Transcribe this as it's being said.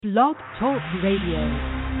Blog Talk Radio.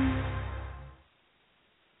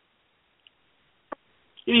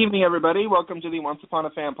 Good evening, everybody. Welcome to the Once Upon a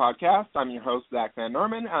Fan podcast. I'm your host, Zach Van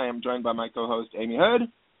Norman. I am joined by my co-host, Amy Hood,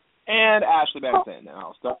 and Ashley Benson. And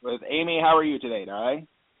I'll start with Amy. How are you today, darling?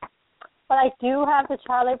 But I do have the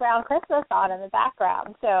Charlie Brown Christmas on in the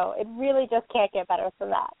background, so it really just can't get better than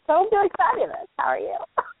that. So I'm doing fabulous. How are you?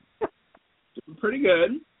 Doing pretty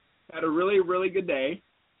good. Had a really, really good day.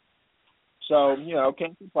 So,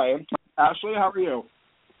 can't complain. Ashley, how are you?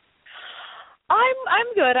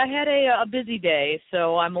 I'm good. I had a busy day,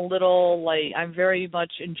 so I'm I'm very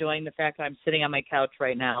much enjoying the fact that I'm sitting on my couch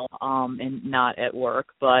right now, and not at work.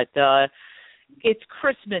 But it's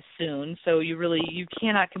Christmas soon, so you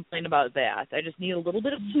cannot complain about that. I just need a little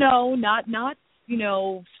bit of snow, not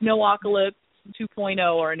snowpocalypse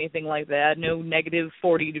 2.0 or anything like that. No negative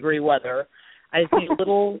 40-degree weather. I just need a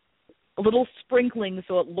little sprinkling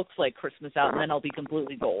so it looks like Christmas out, and then I'll be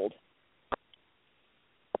completely gold.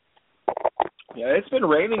 Yeah, it's been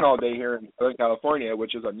raining all day here in Southern California,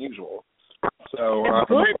 which is unusual. So it's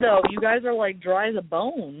good though. You guys are like dry as a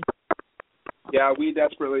bone. Yeah, we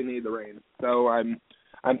desperately need the rain. So I'm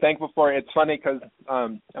thankful for it. It's funny because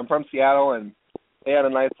I'm from Seattle, and they had a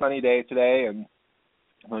nice sunny day today, and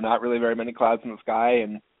not really very many clouds in the sky,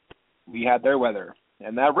 and we had their weather,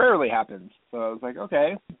 and that rarely happens. So I was like,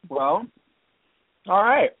 okay, well, all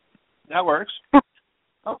right, that works.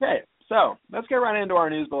 Okay, so let's get right into our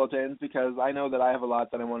news bulletins, because I know that I have a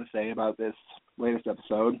lot that I want to say about this latest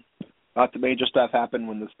episode. Lots of major stuff happened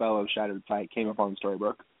when the spell of Shattered Sight came up on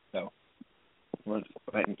Storybook, so let's go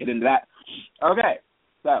ahead and get into that. Okay,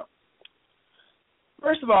 so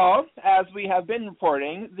first of all, as we have been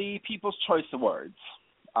reporting, the People's Choice Awards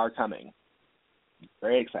are coming.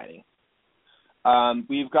 Very exciting.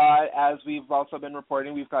 We've got, as we've also been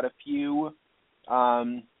reporting, we've got a few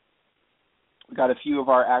of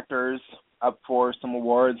our actors up for some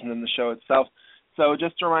awards, and then the show itself. So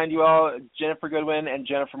just to remind you all, Jennifer Goodwin and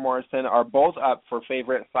Jennifer Morrison are both up for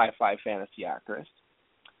Favorite Sci-Fi Fantasy Actress.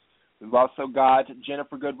 We've also got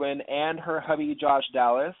Jennifer Goodwin and her hubby Josh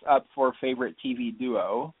Dallas up for Favorite TV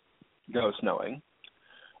Duo, Go Snowing.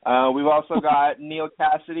 We've also got Neil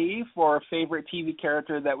Cassidy for Favorite TV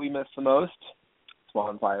Character That We Miss the Most,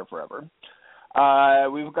 Swan Fire Forever.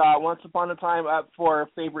 We've got Once Upon a Time up for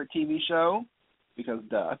Favorite TV Show, because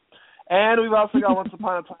duh. And we've also got Once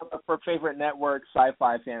Upon a Time up for Favorite Network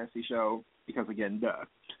Sci-Fi Fantasy Show, because again, duh.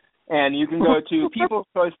 And you can go to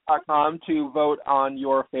peopleschoice.com to vote on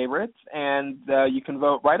your favorites, and you can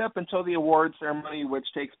vote right up until the award ceremony, which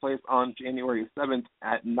takes place on January 7th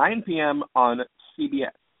at 9 p.m. on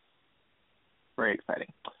CBS. Very exciting.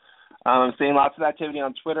 I'm seeing lots of activity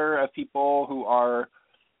on Twitter of people who are,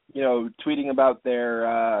 tweeting about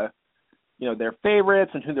their, their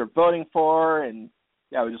favorites and who they're voting for, and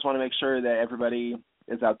yeah, we just want to make sure that everybody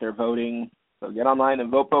is out there voting. So get online and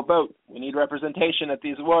vote, vote, vote. We need representation at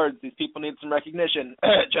these awards. These people need some recognition.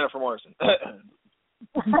 Jennifer Morrison.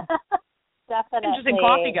 Definitely. Interesting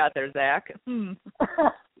coffee you got there, Zach. J-Mo.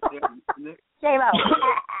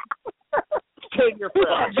 Take your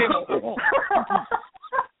friend.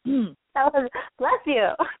 Bless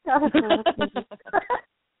you.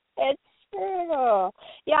 It's true.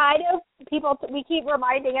 Yeah, I know we keep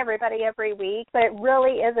reminding everybody every week, but it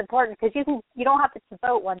really is important, because you don't have to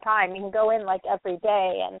vote one time. You can go in like every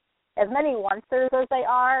day, and as many onces as they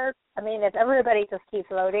are, I mean, if everybody just keeps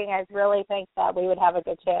voting, I really think that we would have a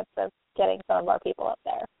good chance of getting some of our people up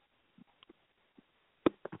there.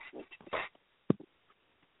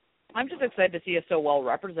 I'm just excited to see us so well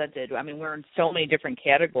represented. I mean, we're in so many different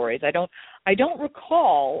categories. I don't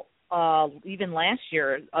recall even last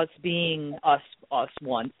year us being us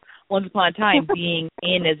once upon a time being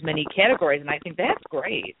in as many categories, and I think that's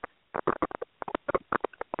great.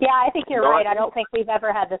 Yeah, I think you're right. I don't think we've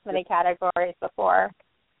ever had this many categories before.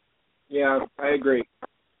 Yeah, I agree.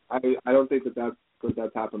 I don't think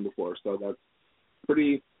that's happened before, so that's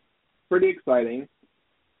pretty exciting.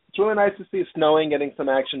 It's really nice to see Snowing getting some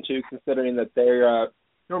action too, considering that they're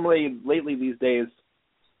normally lately these days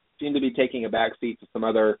seem to be taking a backseat to some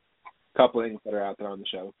other couplings that are out there on the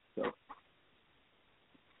show. So,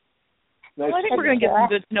 well, I think we're going to get some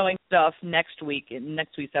good Snowing stuff next week in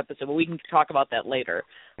next week's episode, but we can talk about that later.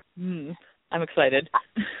 I'm excited.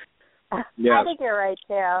 Yeah. I think you're right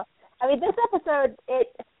too. I mean, this episode,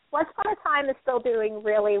 Once Upon a Time is still doing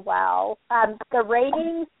really well. The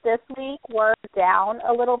ratings this week were down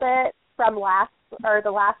a little bit from the last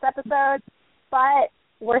episode, but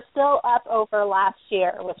we're still up over last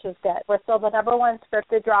year, which is good. We're still the number one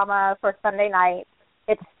scripted drama for Sunday night.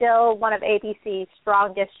 it's still one of ABC's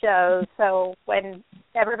strongest shows. So when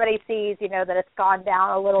everybody sees, that it's gone down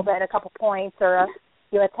a little bit, a couple points or a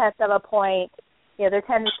tenth of a point, there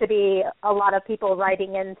tends to be a lot of people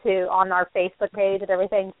writing on our Facebook page and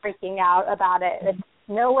everything, freaking out about it. It's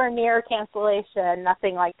nowhere near cancellation,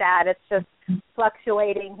 nothing like that. It's just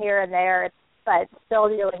fluctuating here and there, but still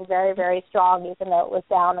doing very, very strong, even though it was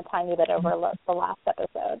down a tiny bit over the last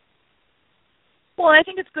episode. Well, I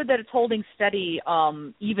think it's good that it's holding steady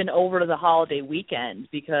even over the holiday weekend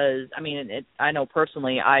because, I know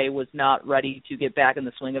personally I was not ready to get back in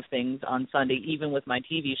the swing of things on Sunday, even with my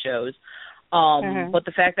TV shows. But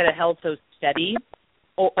the fact that it held so steady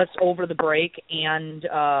us over the break and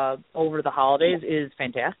over the holidays is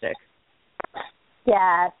fantastic.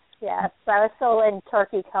 Yes. I was still in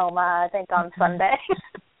turkey coma, I think, on Sunday.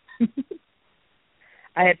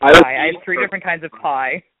 I had pie. I had 3 different kinds of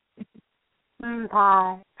pie.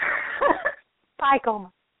 Pie. Pie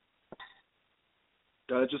coma.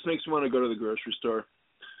 It just makes me want to go to the grocery store.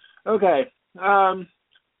 Okay.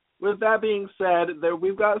 With that being said,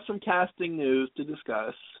 we've got some casting news to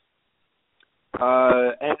discuss.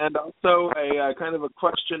 And also a kind of a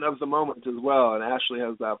question of the moment as well, and Ashley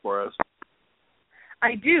has that for us.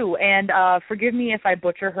 I do, and forgive me if I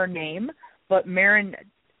butcher her name, but Marin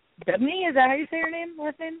Dubney, is that how you say her name,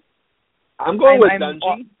 last name? I'm going with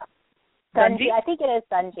Dungy. Dungy? I think it is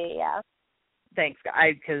Dungy, yeah. Thanks,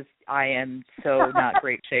 because I am so not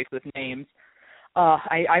great shape with names.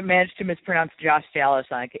 I managed to mispronounce Josh Dallas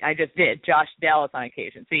on occasion. I just did. Josh Dallas on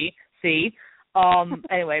occasion. See?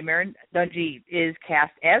 Anyway, Marin Dungy is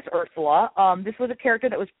cast as Ursula. This was a character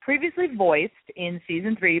that was previously voiced in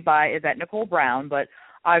Season 3 by Yvette Nicole Brown, but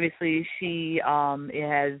obviously she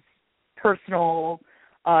has personal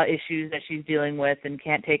issues that she's dealing with and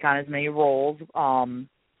can't take on as many roles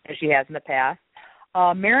as she has in the past.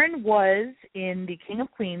 Marin was in The King of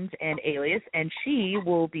Queens and Alias, and she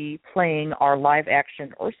will be playing our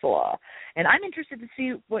live-action Ursula. And I'm interested to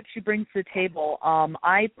see what she brings to the table.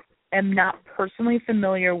 I am not personally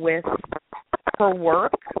familiar with her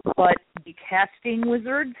work, but the casting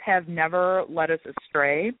wizards have never led us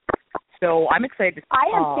astray. So I'm excited to see. I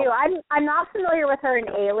am too. I'm not familiar with her in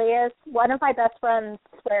Alias. One of my best friends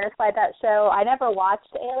swears by that show. I never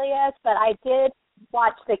watched Alias, but I did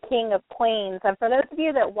watch The King of Queens. And for those of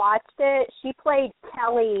you that watched it, she played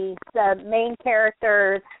Kelly, the main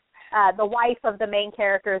character's, the wife of the main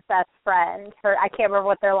character's best friend. I can't remember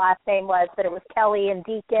what their last name was, but it was Kelly and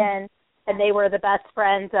Deacon, and they were the best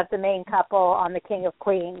friends of the main couple on The King of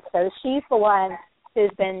Queens. So she's the one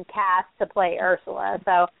who's been cast to play Ursula.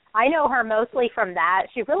 So I know her mostly from that.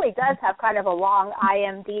 She really does have kind of a long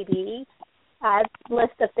IMDb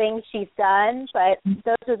list of things she's done, but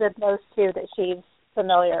those are most 2 that she's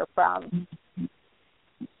familiar from.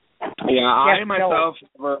 Yeah, I myself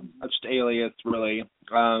never watched Alias, really.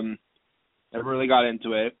 Never really got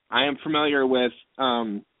into it. I am familiar with,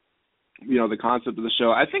 the concept of the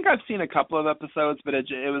show. I think I've seen a couple of episodes, but it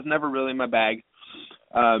was never really my bag.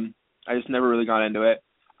 I just never really got into it.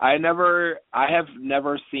 I have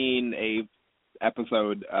never seen a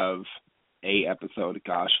episode.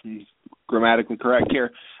 Gosh, I'm grammatically correct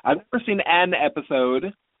here. I've never seen an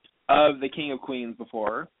episode of The King of Queens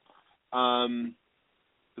before.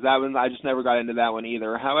 That one, I just never got into that one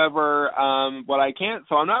either. However, I'm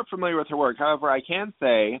not familiar with her work. However, I can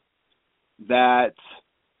say that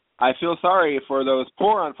I feel sorry for those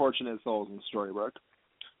poor unfortunate souls in Storybrooke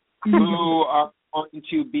who are going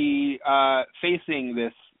to be facing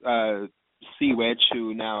this sea witch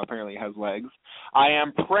who now apparently has legs. I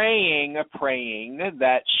am praying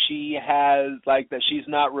that she has, that she's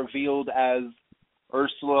not revealed as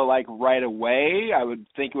Ursula, right away. I would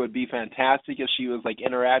think it would be fantastic if she was,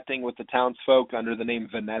 interacting with the townsfolk under the name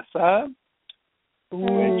Vanessa.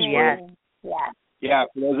 Ooh, yes. Yeah,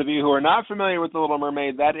 for those of you who are not familiar with The Little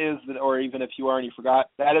Mermaid, that is, or even if you are and you forgot,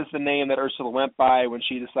 that is the name that Ursula went by when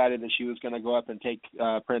she decided that she was going to go up and take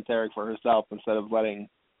Prince Eric for herself instead of letting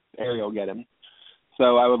Ariel get him.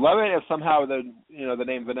 So I would love it if somehow the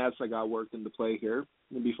name Vanessa got worked into play here.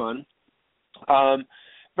 It'd be fun.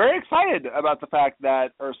 Very excited about the fact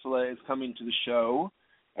that Ursula is coming to the show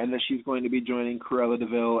and that she's going to be joining Cruella de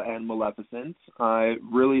Vil and Maleficent. It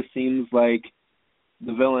really seems like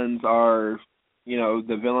the villains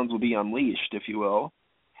will be unleashed, if you will.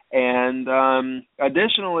 And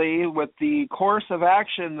additionally, with the course of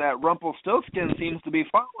action that Rumpelstiltskin seems to be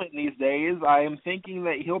following these days, I am thinking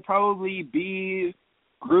that he'll probably be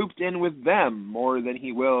grouped in with them more than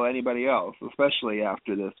he will anybody else, especially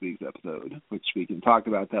after this week's episode, which we can talk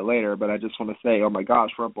about that later. But I just want to say, oh my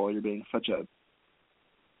gosh, Rumple, you're being such a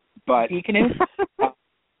butt.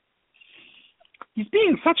 He's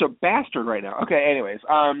being such a bastard right now. Okay, anyways,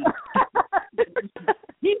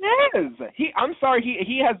 he is. I'm sorry.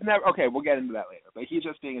 He has never. Okay, we'll get into that later. But he's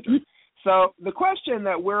just being a jerk. So the question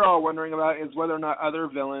that we're all wondering about is whether or not other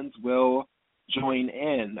villains will join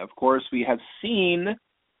in. Of course, we have seen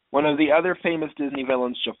one of the other famous Disney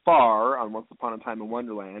villains, Jafar, on Once Upon a Time in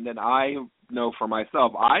Wonderland, and I know for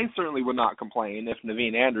myself, I certainly would not complain if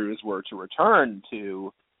Naveen Andrews were to return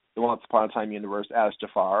to the Once Upon a Time universe as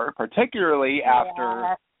Jafar, particularly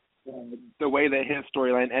after the way that his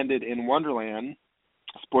storyline ended in Wonderland.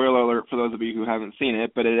 Spoiler alert for those of you who haven't seen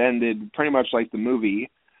it, but it ended pretty much like the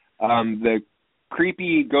movie. The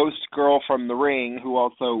creepy ghost girl from The Ring, who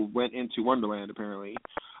also went into Wonderland, apparently.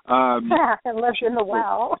 And lives in the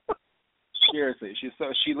well. Seriously,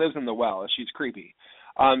 she lives in the well. She's creepy.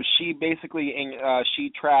 She basically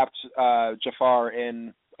she trapped Jafar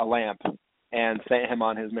in a lamp and sent him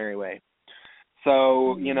on his merry way.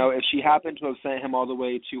 So, if she happened to have sent him all the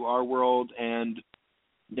way to our world and,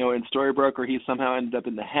 in Storybrooke, or he somehow ended up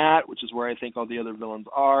in the Hat, which is where I think all the other villains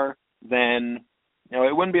are, then,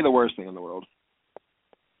 it wouldn't be the worst thing in the world.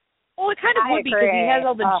 Well, it kind of would be because he has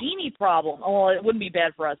all the genie problem. Well, it wouldn't be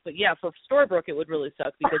bad for us, but yeah, for Storybrooke it would really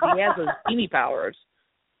suck because he has those genie powers.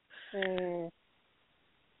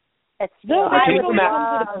 It's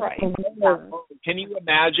Can you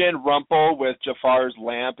imagine Rumpel with Jafar's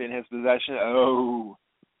lamp in his possession? Oh.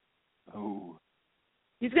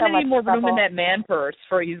 He's going to need more room in that man purse.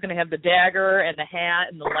 He's going to have the dagger and the hat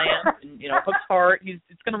and the lamp and Hook's heart.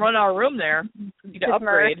 It's going to run out of room there. Need to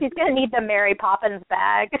upgrade. He's going to need the Mary Poppins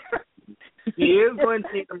bag. He is going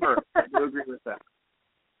to need the Merc. I do agree with that.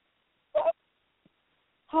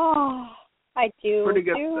 I do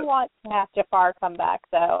want to have Jafar come back,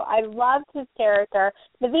 though. I loved his character.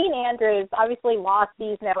 Naveen Andrews, obviously Lost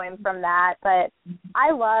Bees know him from that, but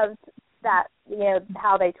I loved that,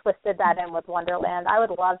 how they twisted that in with Wonderland. I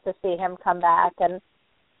would love to see him come back, and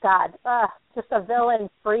God, just a villain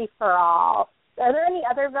free for all. Are there any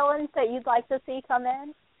other villains that you'd like to see come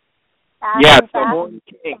in? Yes, the Horned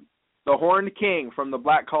King. The Horned King from the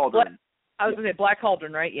Black Cauldron. I was going to say Black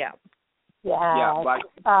Cauldron, right? Yeah. Yeah. Yeah, Black.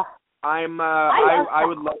 I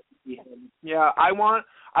would love to see him. Yeah, I want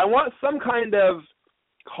some kind of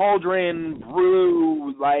cauldron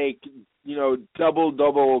brew,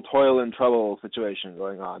 double toil and trouble situation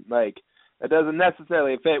going on. It doesn't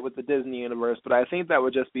necessarily fit with the Disney universe, but I think that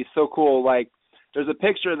would just be so cool. There's a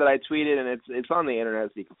picture that I tweeted, and it's on the internet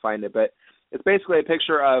so you can find it, but it's basically a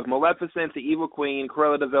picture of Maleficent, the Evil Queen,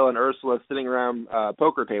 Cruella de Vil, and Ursula sitting around a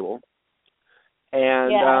poker table.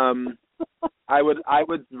 And I would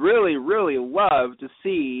really, really love to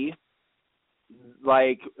see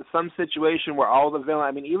some situation where all the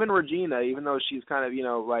villains, even Regina, even though she's kind of,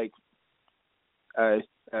 a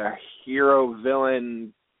hero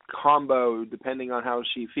villain combo depending on how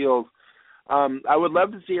she feels, I would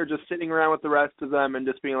love to see her just sitting around with the rest of them and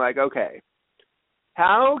just being like, okay,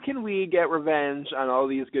 how can we get revenge on all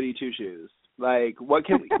these goody two shoes? What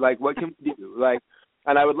can we do?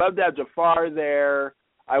 And I would love to have Jafar there.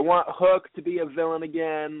 I want Hook to be a villain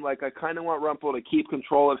again. I kind of want Rumpel to keep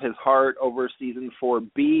control of his heart over season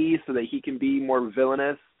 4B so that he can be more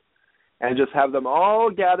villainous, and just have them all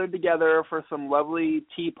gathered together for some lovely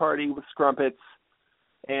tea party with Scrumpets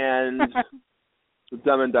and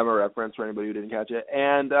Dumb and Dumber reference for anybody who didn't catch it.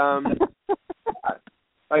 And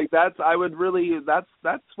that's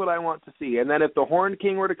what I want to see. And then if the Horned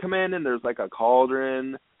King were to come in and there's a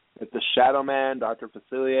cauldron, if the Shadow Man, Dr.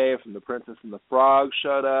 Facilier from The Princess and the Frog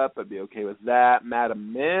showed up, I'd be okay with that.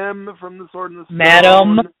 Madam Mim from The Sword and the Stone.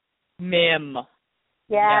 Madam Mim.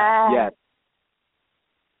 Yeah. Yes.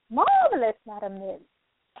 Marvelous, Madam Mim.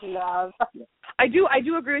 Love. I do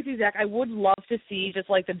agree with you, Zach. I would love to see just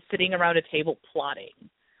them sitting around a table plotting.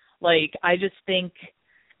 I just think,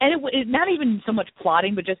 and it not even so much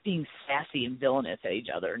plotting, but just being sassy and villainous at each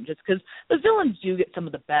other. And just because the villains do get some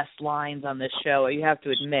of the best lines on this show, you have to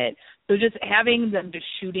admit. So just having them just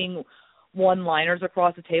shooting one-liners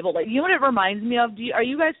across the table, what it reminds me of? Are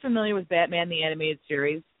you guys familiar with Batman the Animated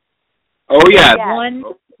Series? Oh yeah.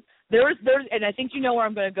 There's, and I think you know where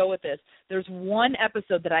I'm going to go with this. There's one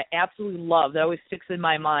episode that I absolutely love that always sticks in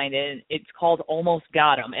my mind, and it's called Almost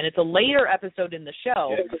Got Him. And it's a later episode in the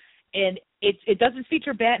show, and it doesn't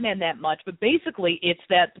feature Batman that much, but basically it's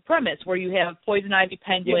the premise where you have Poison Ivy,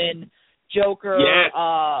 Penguin, Joker,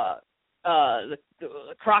 the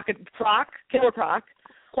Killer Croc,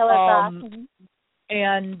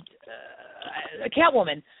 and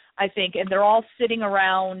Catwoman, I think, and they're all sitting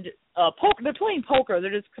around. They're playing poker.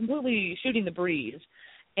 They're just completely shooting the breeze,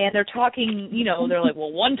 And they're talking, they're like,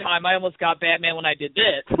 well, one time I almost got Batman when I did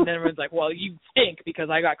this. And then everyone's like, well, you stink because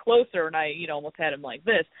I got closer and I, almost had him like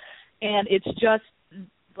this. And it's just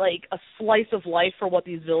like a slice of life for what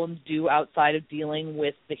these villains do outside of dealing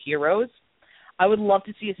with the heroes. I would love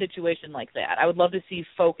to see a situation like that. I would love to see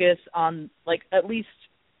focus on, like, at least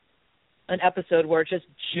an episode where it's just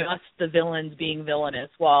the villains being villainous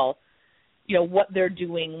while, what they're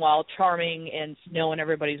doing while Charming and Snow and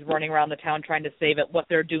everybody's running around the town trying to save it, what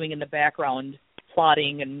they're doing in the background,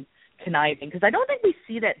 plotting and conniving. Because I don't think we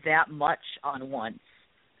see that much on Once.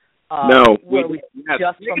 No. Where we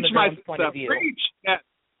just from the villain's point of view. Preach, yes.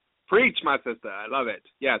 Preach, my sister. I love it.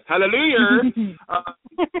 Yes. Hallelujah.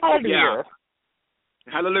 Hallelujah.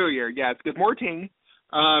 Yeah. Hallelujah. Yes. Good morning.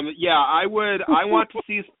 I want to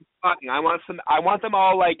see some plotting. I want them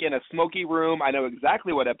all like in a smoky room. I know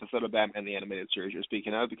exactly what episode of Batman the Animated Series you're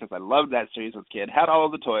speaking of because I loved that series as a kid. Had all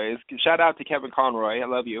of the toys. Shout out to Kevin Conroy. I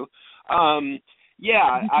love you. I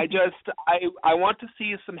want to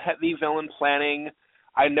see some heavy villain planning.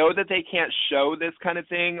 I know that they can't show this kind of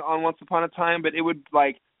thing on Once Upon a Time, but it would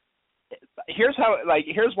here's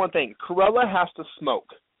one thing. Cruella has to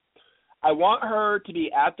smoke. I want her to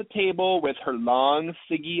be at the table with her long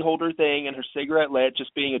ciggy holder thing and her cigarette lit,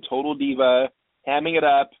 just being a total diva, hamming it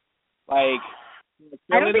up. I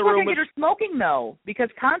don't think we're going to get her smoking, though, because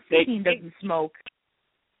Constantine doesn't smoke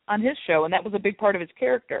on his show, and that was a big part of his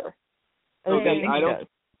character. I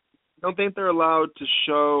don't think they're allowed to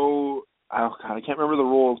show... Oh, God, I can't remember the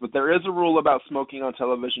rules, but there is a rule about smoking on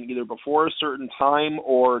television either before a certain time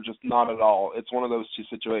or just not at all. It's one of those two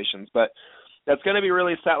situations, but... That's going to be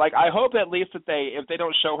really sad. Like, I hope at least that if they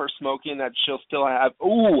don't show her smoking, that she'll still have.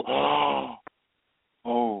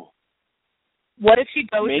 What if she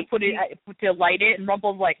goes to light it and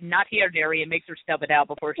Rumple's like, not here, Derry, and makes her stub it out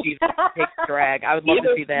before she takes drag? I would love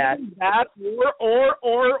to see that.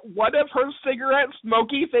 Or what if her cigarette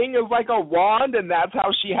smoky thing is like a wand, and that's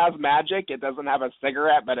how she has magic? It doesn't have a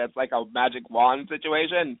cigarette, but it's like a magic wand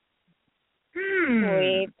situation.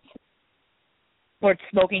 Sweet. Or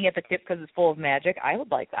smoking at the tip because it's full of magic. I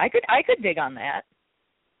could dig on that.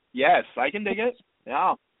 Yes, I can dig it.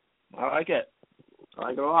 Yeah, I like it. I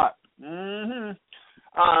like it a lot. Mm-hmm.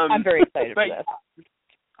 I'm very excited for this.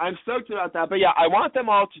 I'm stoked about that. But yeah, I want them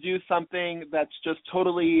all to do something that's just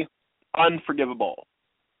totally unforgivable.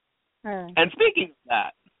 And speaking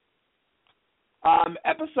of that,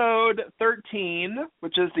 episode 13,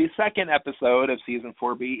 which is the second episode of season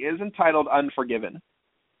 4B, is entitled Unforgiven.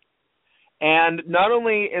 And not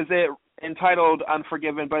only is it entitled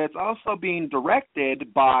Unforgiven, but it's also being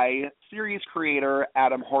directed by series creator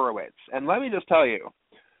Adam Horowitz. And let me just tell you,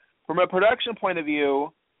 from a production point of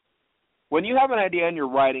view, when you have an idea and you're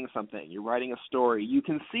writing something, you're writing a story, you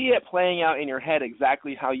can see it playing out in your head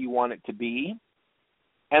exactly how you want it to be.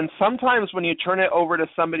 And sometimes when you turn it over to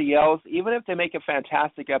somebody else, even if they make a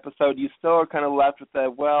fantastic episode, you still are kind of left with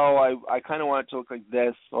I kind of want it to look like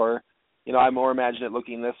this, or, I more imagine it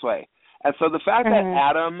looking this way. And so the fact that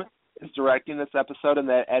Adam is directing this episode and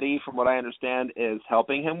that Eddie, from what I understand, is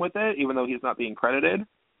helping him with it, even though he's not being credited,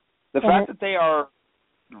 the fact that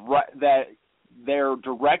they're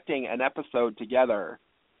directing an episode together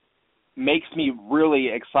makes me really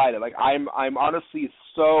excited. Like I'm honestly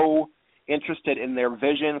so interested in their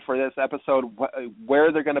vision for this episode,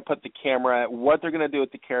 where they're going to put the camera, what they're going to do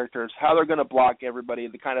with the characters, how they're going to block everybody,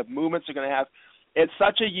 the kind of movements they're going to have. It's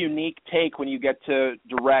such a unique take when you get to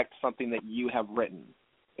direct something that you have written.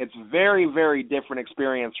 It's very, very different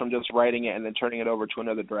experience from just writing it and then turning it over to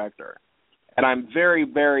another director. And I'm very,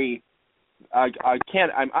 very, I'm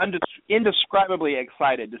indescribably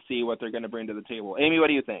excited to see what they're going to bring to the table. Amy, what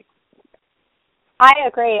do you think? I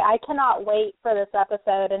agree. I cannot wait for this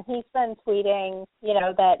episode. And he's been tweeting,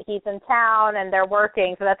 that he's in town and they're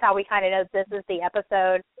working. So that's how we kind of know this is the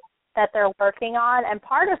episode that they're working on. And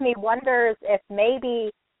part of me wonders if maybe,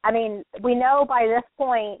 we know by this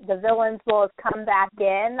point the villains will have come back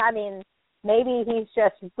in. Maybe he's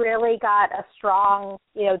just really got a strong,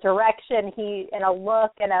 direction, and a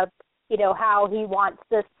look and how he wants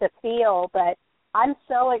this to feel. But I'm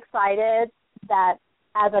so excited that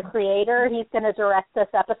as a creator, he's going to direct this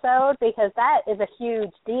episode, because that is a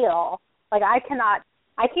huge deal. Like, I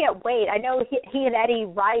can't wait. I know he and Eddie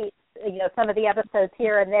write, some of the episodes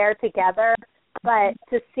here and there together, but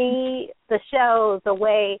to see the show the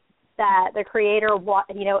way that the creator,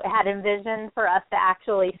 had envisioned for us to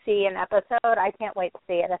actually see an episode, I can't wait to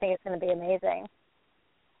see it. I think it's going to be amazing.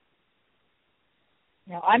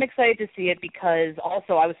 Now, I'm excited to see it because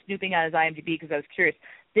also I was snooping on his IMDb because I was curious.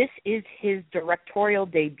 This is his directorial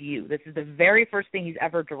debut. This is the very first thing he's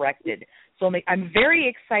ever directed. So I'm very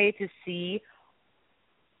excited to see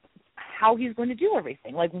how he's going to do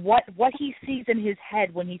everything. Like what he sees in his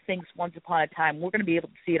head when he thinks Once Upon a Time, we're going to be able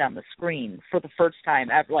to see it on the screen for the first time.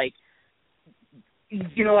 Like,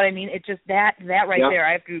 you know what I mean? It just that right there.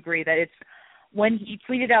 I have to agree that it's when he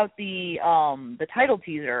tweeted out the title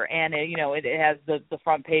teaser, and it has the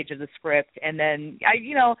front page of the script, and then I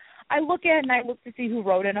look at it and I look to see who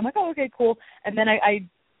wrote it, and I'm like, oh, okay, cool. And then I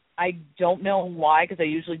don't know why, because I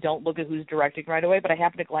usually don't look at who's directing right away, but I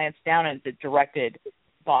happened to glance down and it's directed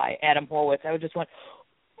by Adam Horowitz. I just went,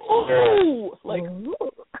 oh, like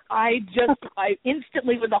I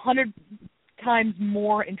instantly was 100 times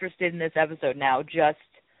more interested in this episode now, just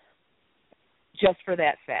for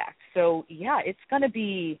that fact. So yeah, I think it's going to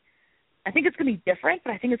be different,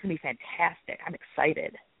 but I think it's going to be fantastic. I'm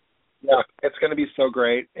excited. Yeah, it's going to be so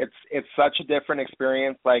great. It's such a different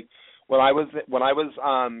experience. Like when I was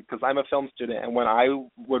because I'm a film student, and when I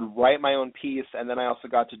would write my own piece, and then I also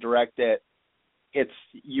got to direct it,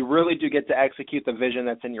 you really do get to execute the vision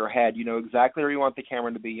that's in your head. You know exactly where you want the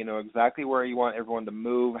camera to be. You know exactly where you want everyone to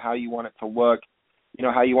move, how you want it to look. You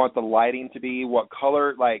know how you want the lighting to be, what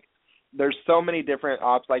color. Like there's so many different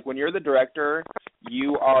ops. Like when you're the director,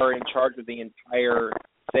 you are in charge of the entire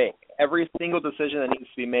thing. Every single decision that needs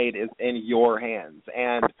to be made is in your hands.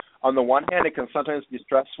 And on the one hand, it can sometimes be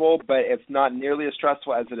stressful, but it's not nearly as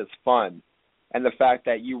stressful as it is fun. And the fact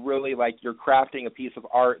that you really, like, you're crafting a piece of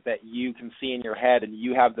art that you can see in your head, and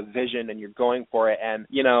you have the vision and you're going for it. And,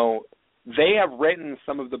 they have written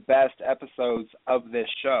some of the best episodes of this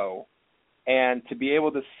show. And to be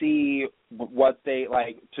able to see what they,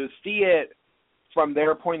 like, to see it from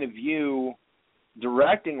their point of view,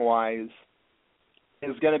 directing-wise,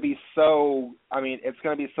 is going to be so, it's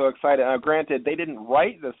going to be so exciting. Now, granted, they didn't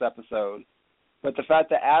write this episode, but the fact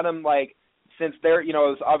that Adam, like, since they're,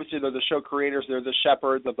 obviously they're the show creators, they're the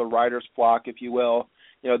shepherds of the writer's flock, if you will,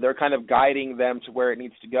 they're kind of guiding them to where it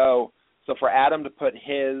needs to go. So for Adam to put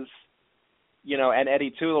his, and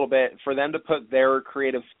Eddie too a little bit, for them to put their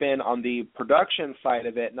creative spin on the production side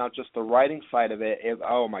of it, not just the writing side of it, is,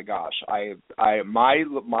 oh my gosh, my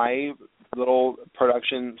little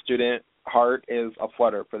production student heart is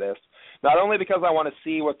aflutter for this. Not only because I want to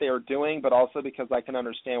see what they are doing, but also because I can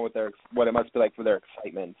understand what it must be like for their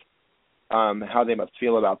excitement, how they must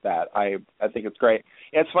feel about that. I think it's great.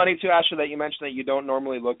 It's funny too, Ashley, that you mentioned that you don't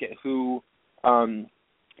normally look at who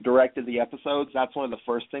directed the episodes. That's one of the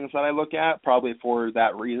first things that I look at, probably for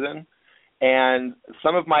that reason. And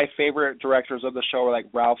some of my favorite directors of the show are like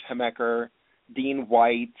Ralph Hemecker, Dean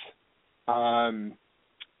White.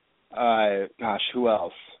 Who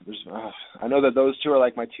else? I know that those two are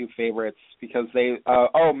like my two favorites because they.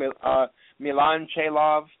 Milan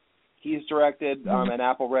Chalov, he's directed An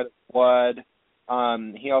Apple Red Blood.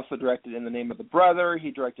 He also directed In the Name of the Brother. He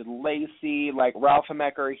directed Lacey. Like Ralph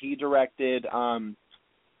Hemecker, he directed. Oh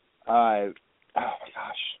my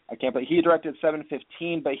gosh, I can't believe he directed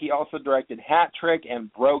 7:15, but he also directed Hat Trick and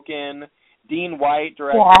Broken. Dean White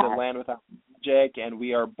directed The Land Without Magic, and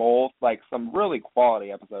We Are Both, like some really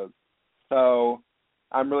quality episodes. So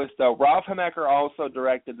I'm really stoked. Ralph Hemecker also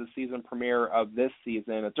directed the season premiere of this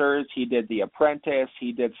season. He did The Apprentice.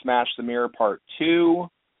 He did Smash the Mirror Part 2.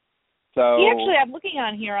 So he actually, I'm looking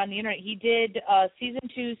on here on the internet, he did season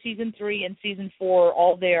 2, season 3, and season 4,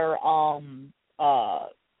 all their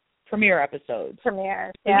premiere episodes.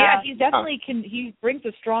 Premiere, yeah. He's definitely he brings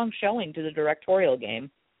a strong showing to the directorial game.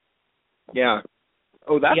 Yeah.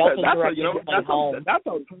 Oh, that's a topic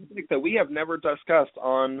that we have never discussed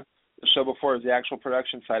on the show before, is the actual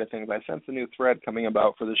production side of things. I sense a new thread coming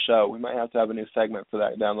about for the show. We might have to have a new segment for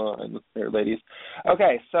that down the line there, ladies.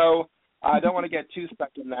 Okay, so I don't want to get too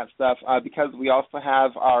stuck in that stuff because we also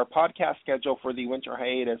have our podcast schedule for the winter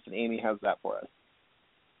hiatus, and Amy has that for us.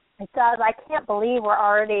 It does. I can't believe we're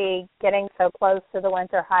already getting so close to the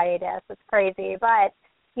winter hiatus. It's crazy. But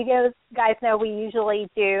you guys know we usually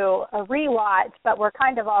do a rewatch, but we're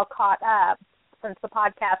kind of all caught up since the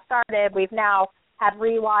podcast started. We've now had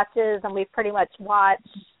rewatches, and we've pretty much watched,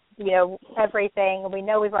 everything. We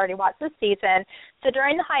know we've already watched this season. So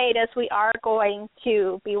during the hiatus, we are going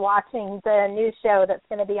to be watching the new show that's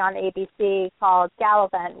going to be on ABC called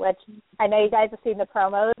Gallivant, which I know you guys have seen the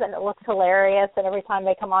promos, and it looks hilarious. And every time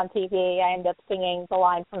they come on TV, I end up singing the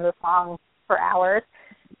line from the song for hours.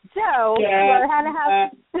 So we're going to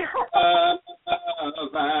have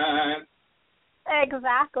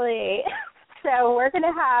exactly. So we're going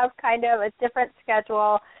to have kind of a different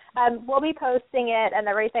schedule. We'll be posting it and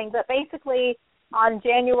everything, but basically on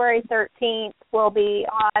January 13th we'll be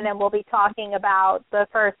on and we'll be talking about the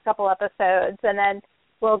first couple episodes, and then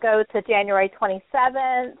we'll go to January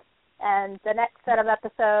 27th and the next set of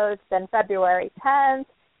episodes, then February 10th,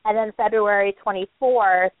 and then February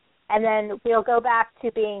 24th. and then we'll go back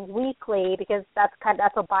to being weekly because that's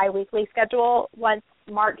a bi-weekly schedule. Once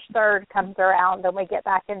March 3rd comes around, then we get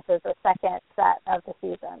back into the second set of the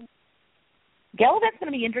season. Gallivant's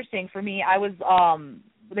going to be interesting for me.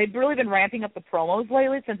 They've really been ramping up the promos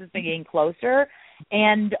lately since it's been getting closer.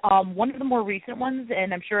 And one of the more recent ones,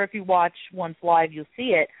 and I'm sure if you watch once live, you'll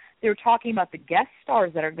see it, they were talking about the guest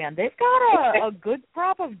stars that are going to be on. They've got a good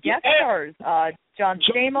crop of guest stars. John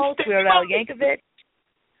Stamos, Weird Al Yankovic.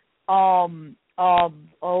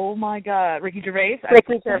 Oh my God, Ricky Gervais.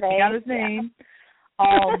 Ricky Gervais. I got his name.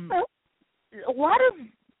 A lot of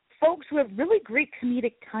folks who have really great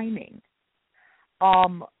comedic timing.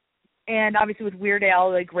 And obviously with Weird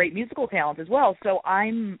Al, like great musical talent as well. So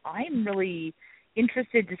I'm really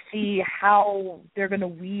interested to see how they're going to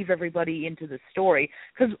weave everybody into the story.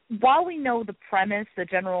 Because while we know the premise, the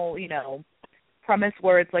general, premise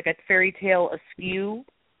where it's like a fairy tale askew,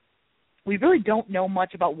 we really don't know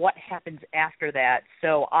much about what happens after that.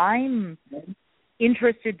 So I'm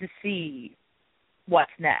interested to see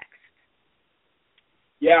what's next.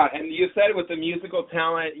 Yeah, and you said with the musical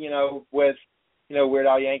talent, with Weird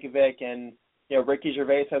Al Yankovic and Ricky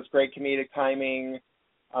Gervais has great comedic timing.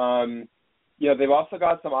 They've also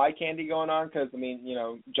got some eye candy going on because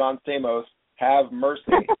John Stamos, have mercy.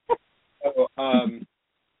 So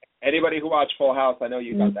anybody who watched Full House, I know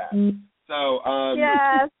you got that. So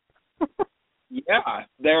yes. Yeah,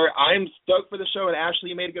 I'm stoked for the show. And Ashley,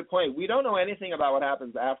 you made a good point. We don't know anything about what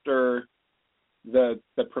happens after the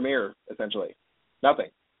premiere. Essentially,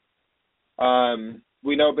 nothing.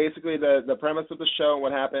 We know basically the premise of the show and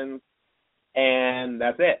what happens, and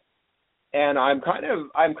that's it. And I'm kind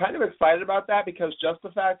of excited about that because just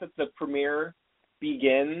the fact that the premiere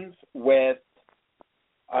begins with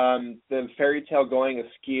the fairy tale going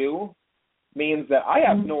askew means that I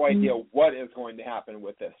have no idea what is going to happen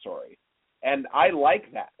with this story. And I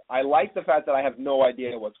like that. I like the fact that I have no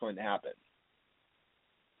idea what's going to happen.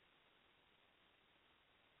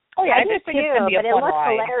 Oh yeah, I just think it's going to be a fun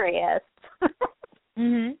ride. Hilarious.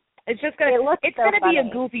 Mhm. It's just going to be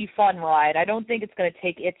a goofy fun ride. I don't think it's going to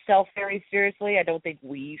take itself very seriously. I don't think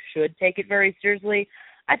we should take it very seriously.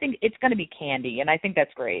 I think it's going to be candy, and I think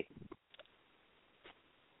that's great.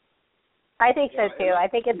 I think so too. I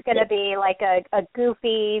think it's going to be like a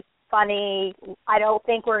goofy, funny. I don't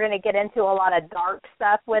think we're going to get into a lot of dark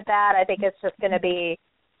stuff with that. I think it's just going to be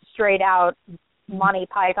straight out Monty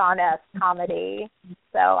Python-esque comedy.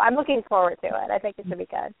 So I'm looking forward to it. I think it's going to be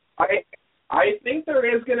good. I think there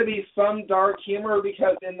is going to be some dark humor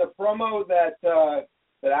because in the promo that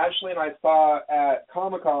Ashley and I saw at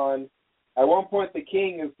Comic-Con, at one point the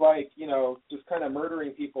king is like, just kind of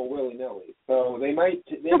murdering people willy-nilly. So they may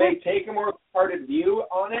take a more guarded view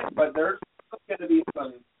on it, but there's going to be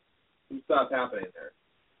some stuff happening there.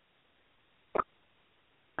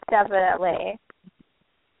 Definitely.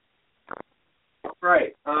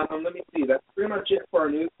 Right. Let me see. That's pretty much it for our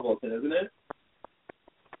news bulletin, isn't it?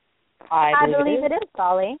 I believe it is,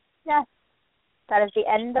 Dolly. Yes. That is the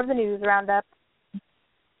end of the news roundup.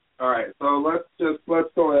 All right, so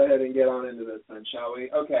let's go ahead and get on into this then, shall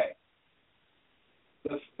we? Okay.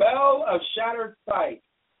 The spell of Shattered Sight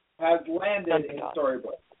has landed in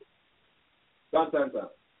Storybook. Dun, dun, dun.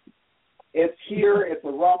 It's here. It's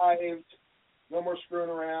arrived. No more screwing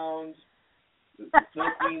around. The Snow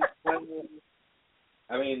Queen's playing.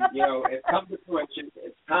 I mean, it's come to fruition.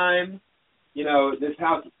 It's time. This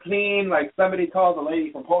house is clean. Like, somebody calls a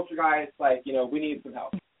lady from Poltergeist, like, we need some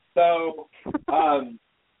help. So,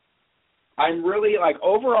 I'm really,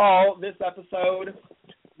 overall, this episode,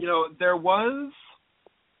 there was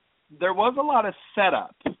a lot of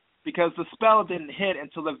setup because the spell didn't hit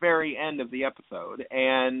until the very end of the episode,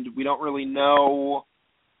 and we don't really know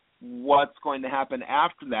what's going to happen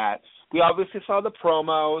after that. We obviously saw the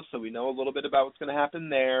promo, so we know a little bit about what's going to happen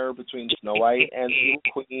there between Snow White and the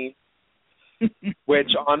Queen.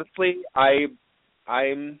 Which honestly, I'm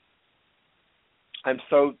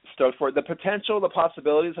so stoked for it. The potential, the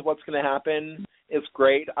possibilities of what's going to happen is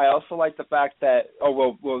great. I also like the fact that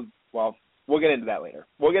we'll get into that later.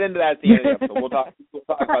 We'll get into that at the end of the episode. We'll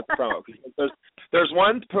talk about the promo because there's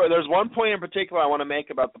one point in particular I want to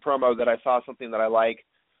make about the promo that I saw something that I like,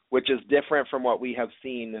 which is different from what we have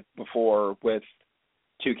seen before with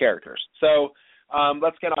two characters. So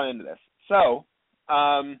let's get on into this. So.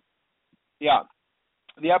 Yeah,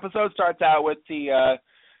 the episode starts out with the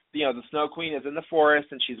Snow Queen is in the forest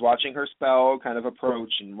and she's watching her spell kind of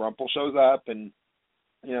approach, and Rumple shows up and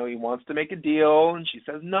he wants to make a deal and she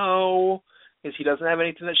says no because he doesn't have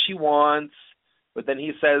anything that she wants. But then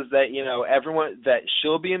he says that everyone that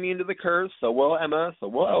she'll be immune to the curse, so will Emma, so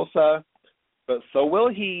will Elsa, but so will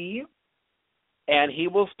he. and he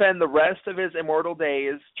will spend the rest of his immortal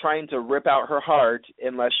days trying to rip out her heart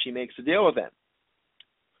unless she makes a deal with him.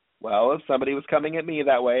 Well, if somebody was coming at me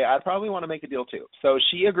that way, I'd probably want to make a deal too. So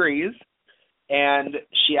she agrees, and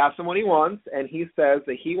she asks him what he wants, and he says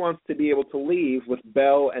that he wants to be able to leave with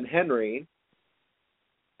Belle and Henry,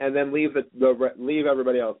 and then leave leave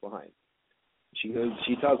everybody else behind. She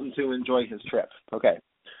tells him to enjoy his trip. Okay.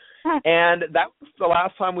 And that was the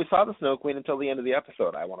last time we saw the Snow Queen until the end of the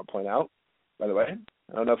episode, I want to point out, by the way.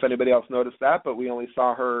 I don't know if anybody else noticed that, but we only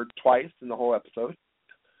saw her twice in the whole episode.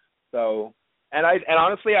 So, and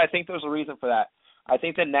honestly, I think there's a reason for that. I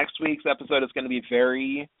think that next week's episode is going to be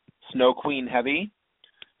very Snow Queen heavy.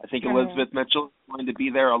 I think Elizabeth Mitchell is going to be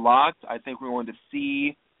there a lot. I think we're going to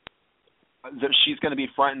see that she's going to be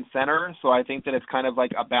front and center, so I think that it's kind of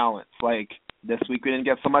like a balance. Like, this week we didn't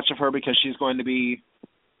get so much of her because she's going to be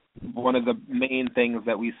one of the main things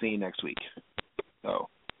that we see next week. So,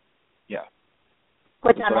 yeah.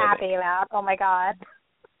 Which I'm happy about. Oh, my God.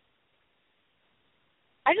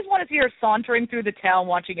 I just want to see her sauntering through the town,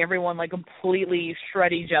 watching everyone, like, completely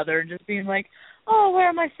shred each other, just being like, oh, where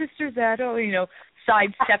are my sisters at? Oh, you know,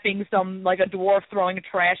 sidestepping some, like, a dwarf throwing a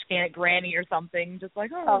trash can at Granny or something, just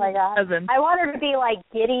like, oh my God. Cousin. I want her to be, like,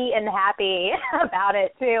 giddy and happy about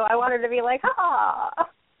it, too. I want her to be like, ah.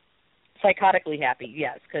 Psychotically happy,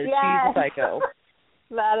 yes, because she's a psycho.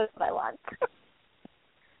 That is what I want.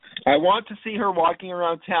 I want to see her walking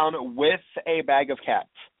around town with a bag of cats.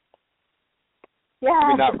 Yeah. I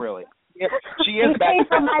mean, not really. She is bag of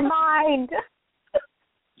from my mind.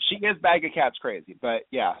 She is bag of cats crazy, but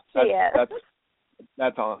yeah,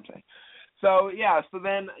 that's all I'm saying. So yeah, so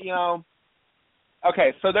then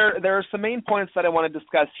okay, so there are some main points that I want to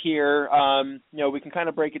discuss here. We can kind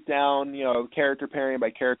of break it down, character pairing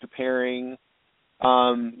by character pairing.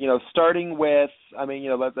 Starting with,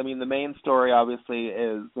 the main story obviously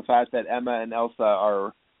is the fact that Emma and Elsa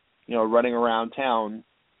are, running around town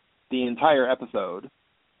the entire episode,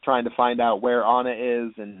 trying to find out where Anna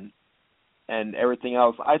is and everything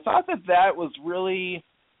else. I thought that was really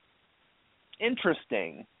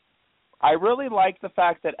interesting. I really like the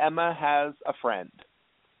fact that Emma has a friend,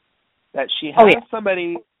 that she has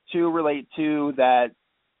somebody to relate to that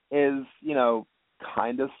is,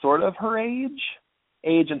 kind of sort of her age.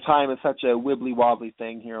 Age and time is such a wibbly-wobbly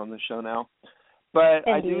thing here on the show now. But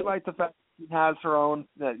I do like the fact that she has her own,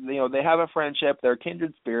 they have a friendship, they're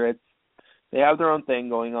kindred spirits, they have their own thing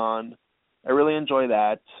going on. I really enjoy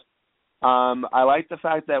that. I like the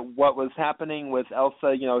fact that what was happening with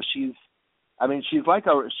Elsa, she's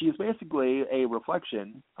basically a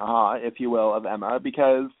reflection, if you will, of Emma,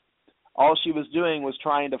 because all she was doing was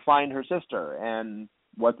trying to find her sister. And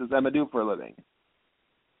what does Emma do for a living?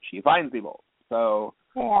 She finds people. So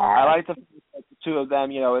I like the two of them.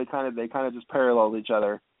 They kind of just paralleled each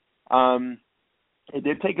other. It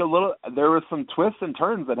did take there were some twists and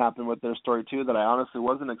turns that happened with their story too that I honestly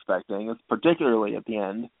wasn't expecting. It's particularly at the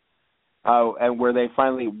end. And where they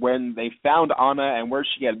finally, when they found Anna and where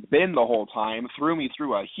she had been the whole time, threw me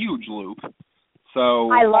through a huge loop.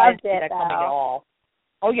 So I loved it, coming at all.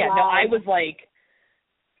 Oh yeah, no, I was like,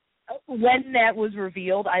 when that was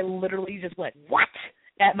revealed, I literally just went, what?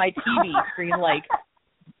 At my TV screen, like,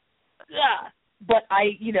 yeah. But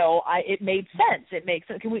it made sense. It makes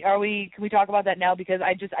sense. Can we talk about that now? Because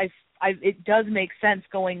it does make sense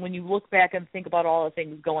when you look back and think about all the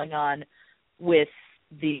things going on with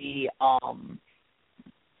the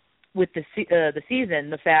season.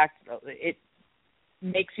 The fact it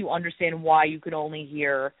makes you understand why you could only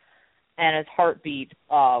hear Anna's heartbeat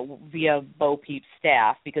via Bo Peep's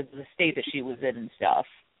staff because of the state that she was in and stuff.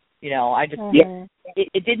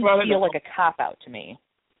 It didn't feel like a cop out to me.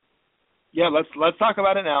 Yeah, let's talk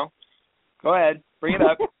about it now. Go ahead, bring it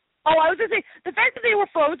up. Oh, I was going to say, the fact that they were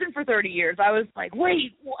frozen for 30 years, I was like,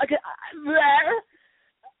 wait,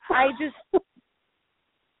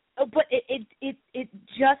 but it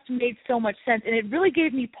just made so much sense, and it really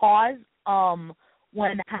gave me pause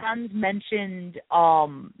when Hans mentioned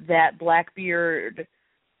that Blackbeard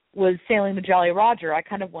was sailing the Jolly Roger. I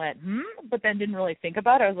kind of went, but then didn't really think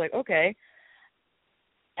about it. I was like, okay.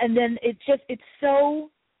 And then it's so...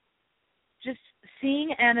 just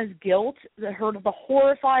seeing Anna's guilt, the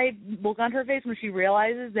horrified look on her face when she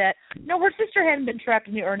realizes that, no, her sister hadn't been trapped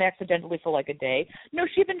in the urn accidentally for like a day. No,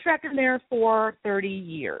 she'd been trapped in there for 30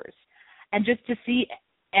 years. And just to see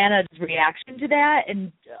Anna's reaction to that,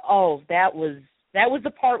 and, that was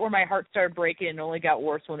the part where my heart started breaking and only got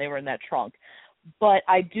worse when they were in that trunk. But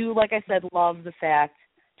I do, like I said, love the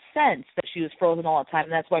sense that she was frozen all the time,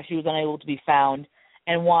 and that's why she was unable to be found,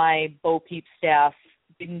 and why Bo Peep's staff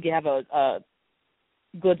didn't have a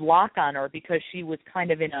good lock on her, because she was kind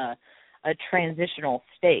of in a a transitional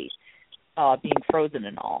state, being frozen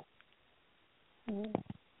and all.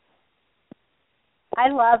 I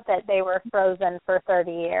love that they were frozen for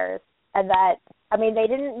 30 years. And that, I mean, they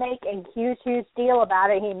didn't make a huge deal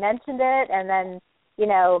about it. He mentioned it, and then, you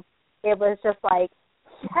know, it was just like,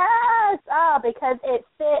 yes, because it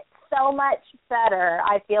fits so much better,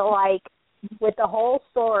 I feel like, with the whole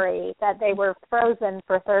story that they were frozen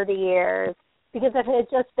for 30 years. Because if it had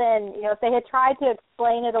just been, you know, if they had tried to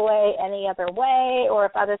explain it away any other way, or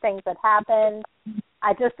if other things had happened,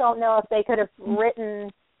 I just don't know if they could have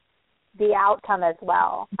written the outcome as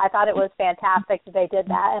well. I thought it was fantastic that they did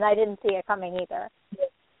that, and I didn't see it coming either.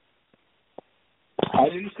 I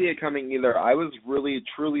didn't see it coming either. I was really,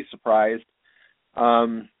 truly surprised.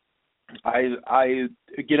 I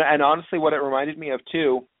you know, and honestly, what it reminded me of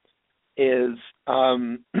too is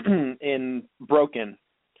in Broken,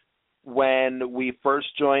 when we first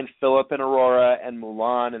joined Philip and Aurora and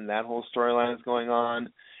Mulan, and that whole storyline is going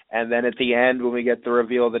on. And then at the end, when we get the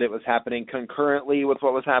reveal that it was happening concurrently with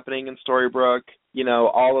what was happening in Storybrooke, you know,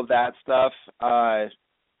 all of that stuff,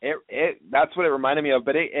 that's what it reminded me of.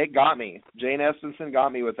 But it got me. Jane Espenson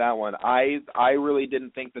got me with that one. I really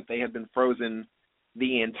didn't think that they had been frozen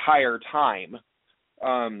the entire time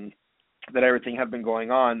that everything had been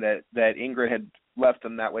going on, that Ingrid had left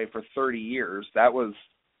them that way for 30 years. That was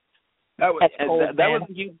cold, that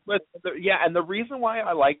was yeah, and the reason why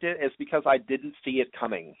I liked it is because I didn't see it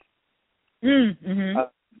coming. Mm-hmm.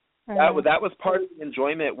 That was part of the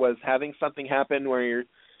enjoyment, was having something happen where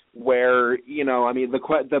you know, I mean,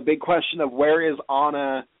 the big question of where is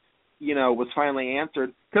Anna, you know, was finally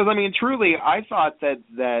answered. Because I mean, truly, I thought that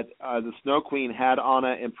the Snow Queen had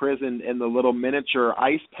Anna imprisoned in the little miniature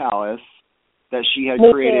ice palace that she had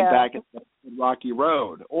created back in Rocky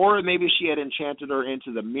Road, or maybe she had enchanted her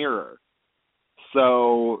into the mirror.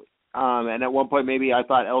 So, and at one point maybe I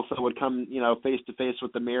thought Elsa would come, you know, face to face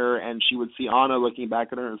with the mirror, and she would see Anna looking back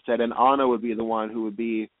at her instead, and Anna would be the one who would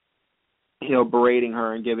be, you know, berating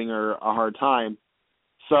her and giving her a hard time.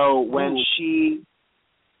 So when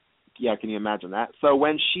can you imagine that? So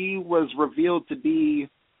when she was revealed to be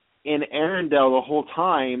in Arendelle the whole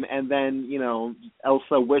time, and then, you know,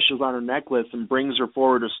 Elsa wishes on her necklace and brings her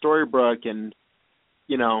forward to Storybrooke, and,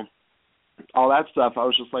 you know, all that stuff, I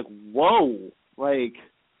was just like, whoa, like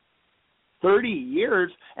 30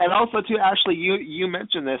 years. And also, too, Ashley, you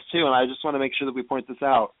mentioned this, too, and I just want to make sure that we point this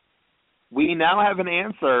out. We now have an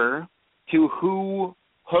answer to who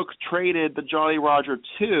Hook traded the Jolly Roger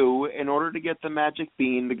to in order to get the magic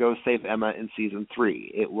bean to go save Emma in Season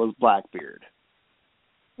 3. It was Blackbeard.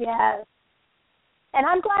 Yes. And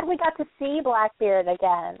I'm glad we got to see Blackbeard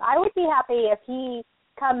again. I would be happy if he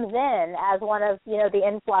comes in as one of, you know, the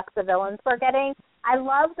influx of villains we're getting. I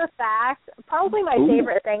love the fact, probably my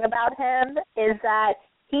favorite thing about him is that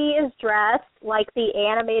he is dressed like the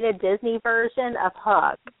animated Disney version of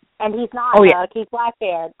Hook. And he's not Hook, he's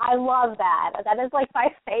Blackbeard. I love that. That is like my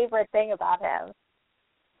favorite thing about him.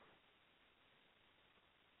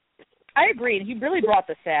 I agree, and he really brought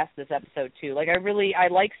the sass this episode too. Like I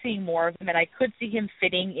like seeing more of him, and I could see him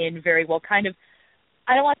fitting in very well. Kind of,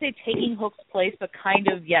 I don't want to say taking Hook's place, but kind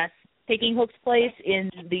of taking Hook's place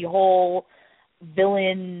in the whole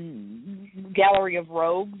villain gallery of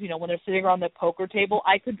rogues. You know, when they're sitting around the poker table,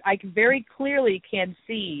 I very clearly can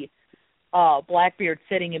see Blackbeard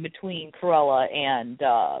sitting in between Cruella and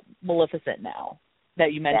Maleficent. Now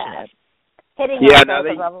that you mention it, hitting now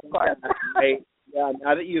that of course. Yeah,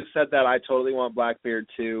 now that you've said that, I totally want Blackbeard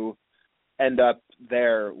to end up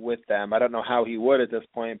there with them. I don't know how he would at this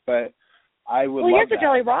point, but I would love that. Well, he has a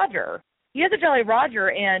Jolly Roger. He has a Jolly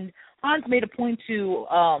Roger, and Hans made a point to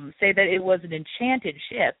say that it was an enchanted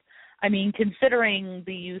ship. I mean, considering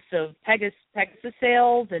the use of Pegasus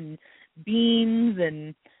sails and beams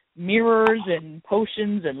and mirrors and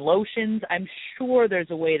potions and lotions, I'm sure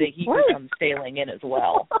there's a way that he can come sailing in as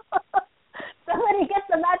well. Somebody get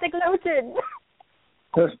the magic lotion.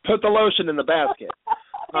 Put the lotion in the basket.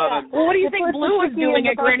 Well, what do you think Blue was doing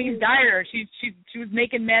at Granny's Diner? She was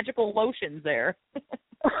making magical lotions there.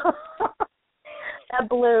 That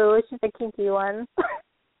Blue, she's a kinky one.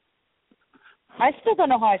 I still don't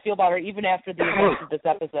know how I feel about her, even after the events of this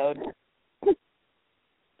episode.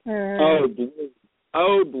 Oh, Blue.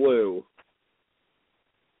 Oh, Blue.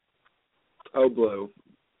 Oh, Blue.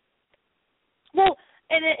 Well,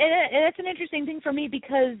 and it's an interesting thing for me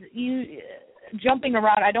because jumping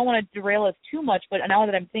around, I don't want to derail us too much, but now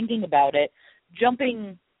that I'm thinking about it,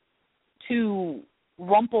 jumping to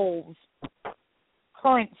Rumpel's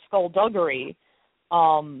current skullduggery,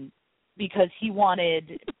 because he wanted,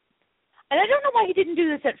 and I don't know why he didn't do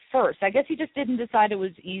this at first. I guess he just didn't decide it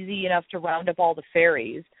was easy enough to round up all the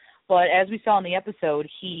fairies. but as we saw in the episode,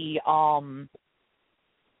 he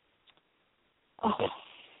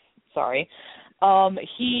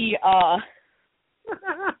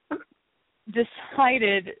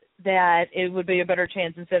decided that it would be a better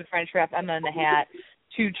chance, instead of trying to trap Emma in the hat,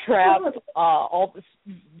 to trap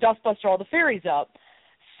Dustbuster all the fairies up.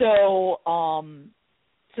 So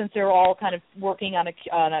since they're all kind of working on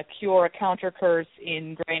a cure, a counter curse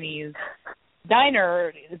in Granny's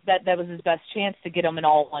diner, that was his best chance to get them in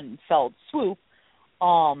all one fell swoop.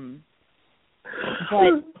 But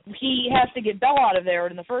he has to get Belle out of there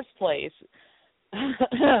in the first place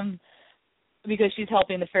because she's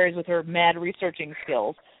helping the fairies with her mad researching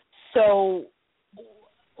skills. So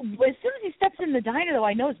as soon as he steps in the diner, though,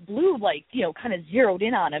 I noticed Blue, kind of zeroed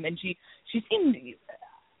in on him, and she seemed...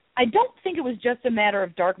 I don't think it was just a matter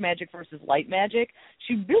of dark magic versus light magic.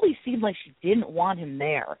 She really seemed like she didn't want him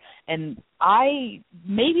there. And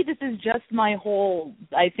maybe this is just my whole,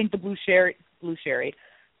 I think the blue sherry,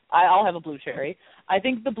 I'll have a blue sherry. I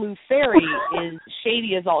think the blue fairy is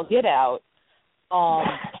shady as all get out.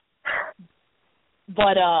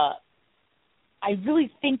 But I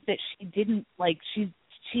really think that she didn't,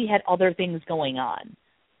 she had other things going on.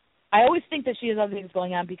 I always think that she has other things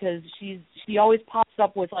going on because she always pops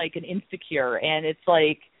up with, an insecure, and it's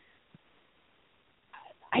I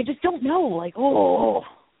just don't know,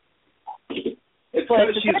 It's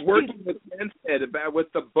because she's working with Manstead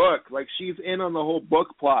with the book. She's in on the whole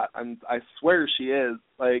book plot. I swear she is.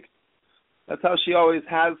 That's how she always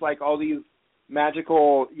has, all these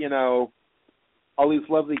magical, all these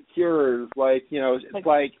lovely cures. It's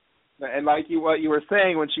and what you were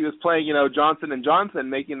saying when she was playing, Johnson and Johnson,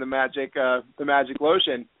 making the magic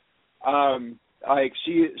lotion.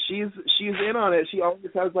 She's in on it. She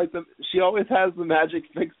always has the magic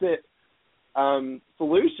fix it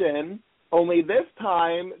solution. Only this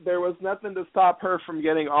time there was nothing to stop her from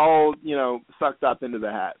getting all sucked up into the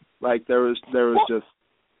hat.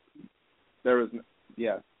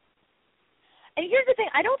 Yeah. And here's the thing,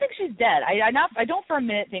 I don't think she's dead. I don't for a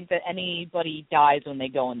minute think that anybody dies when they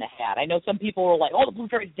go in the hat. I know some people are like, oh, the blue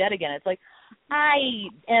fairy's dead again. It's I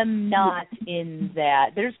am not in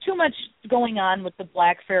that. There's too much going on with the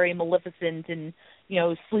Black Fairy, Maleficent, and,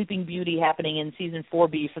 Sleeping Beauty happening in Season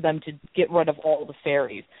 4B for them to get rid of all the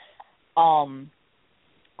fairies. I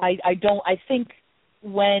think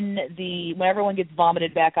when everyone gets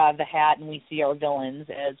vomited back out of the hat and we see our villains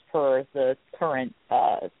as per the current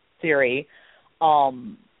theory, I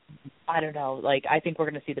don't know. I think we're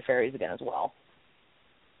going to see the fairies again as well.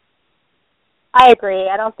 I agree.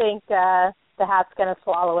 I don't think the hat's going to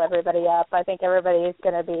swallow everybody up. I think everybody's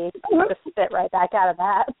going to be just spit right back out of the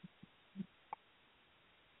hat.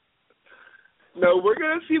 No, we're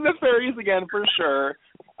going to see the fairies again for sure.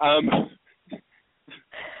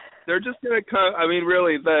 They're just going to come. I mean,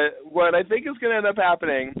 really, what I think is going to end up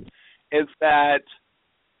happening is that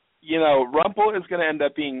Rumpel is going to end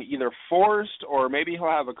up being either forced, or maybe he'll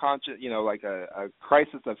have a conscience, a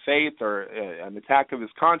crisis of faith or an attack of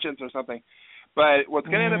his conscience or something. But what's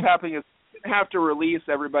going to end up happening is he's going to have to release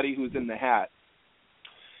everybody who's in the hat.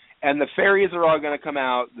 And the fairies are all going to come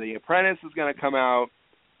out. The apprentice is going to come out,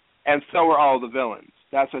 and so are all the villains.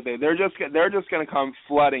 That's what they're just going to come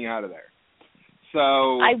flooding out of there. So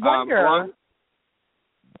I wonder.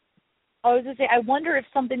 I was going to say, I wonder if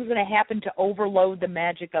something's going to happen to overload the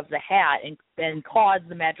magic of the hat and cause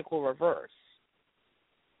the magical reverse.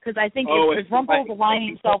 Because I think if Rumpel's aligning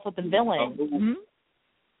himself with the villain.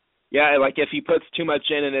 Yeah, if he puts too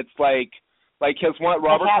much in, and it's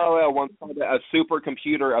Robert Carlyle once called it a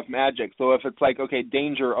supercomputer of magic. So if it's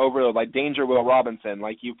danger overload, Danger Will Robinson,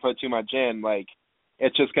 you put too much in,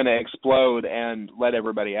 it's just going to explode and let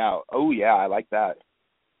everybody out. Oh, yeah, I like that.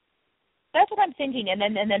 That's what I'm thinking, and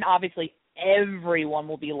then obviously everyone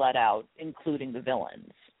will be let out, including the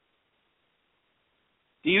villains.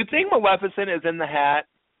 Do you think Maleficent is in the hat,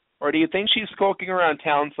 or do you think she's skulking around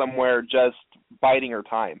town somewhere just biding her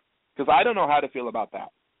time? Because I don't know how to feel about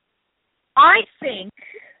that. I think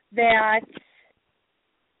that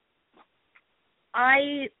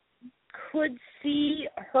I could see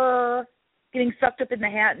her getting sucked up in the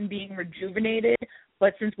hat and being rejuvenated.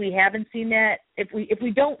 But since we haven't seen that, if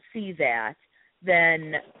we don't see that,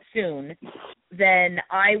 then soon, then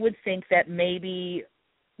I would think that maybe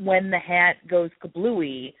when the hat goes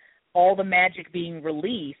kablooey, all the magic being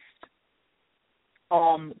released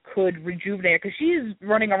could rejuvenate her, because she's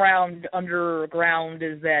running around underground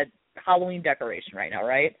as that Halloween decoration right now,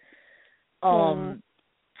 right?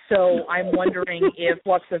 So I'm wondering if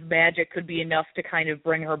flux of magic could be enough to kind of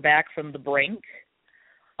bring her back from the brink.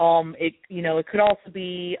 It could also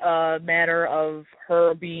be a matter of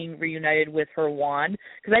her being reunited with her wand,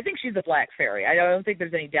 because I think she's a Black Fairy. I don't think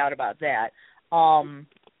there's any doubt about that. And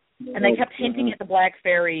they kept hinting at the Black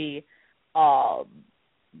Fairy,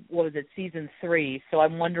 season 3, so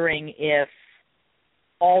I'm wondering if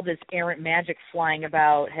all this errant magic flying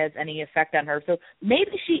about has any effect on her. So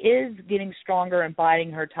maybe she is getting stronger and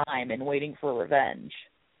biding her time and waiting for revenge.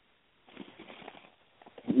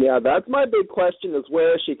 Yeah, that's my big question is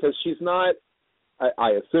where is she? Because she's not,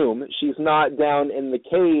 I assume, she's not down in the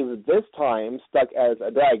cave this time stuck as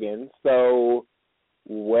a dragon. So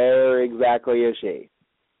where exactly is she?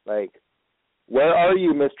 Like, where are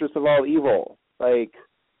you, Mistress of All Evil? Like,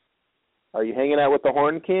 are you hanging out with the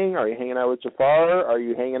Horn King? Are you hanging out with Jafar? Are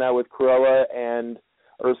you hanging out with Cruella and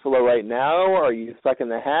Ursula right now? Are you stuck in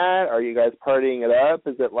the hat? Are you guys partying it up?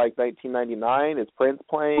 Is it like 1999? Is Prince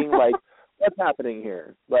playing? Like, what's happening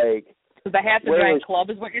here? Like, the Hat's a Giant Club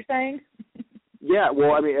is what you're saying? Yeah,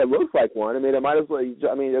 well, I mean, it looks like one. I mean, it might as well.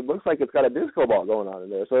 I mean, it looks like it's got a disco ball going on in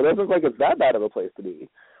there, so it doesn't look like it's that bad of a place to be.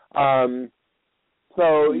 So I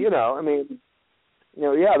mean,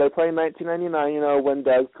 yeah, they're playing 1999. When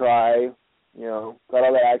Doves Cry. Got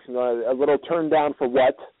all that action going. A little turn down for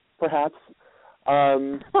what, perhaps.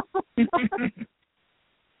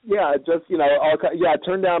 Yeah, just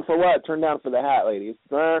turn down for what? Turn down for the hat, ladies.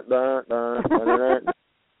 So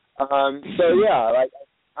yeah, like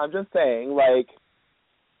I'm just saying, like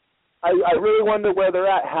I really wonder where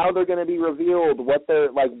they're at, how they're going to be revealed, what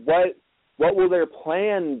they're like, what will their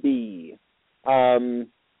plan be?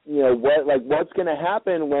 What's going to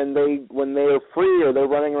happen when they're free or they're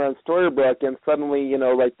running around Storybrooke and suddenly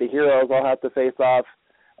the heroes all have to face off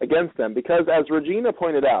against them, because as Regina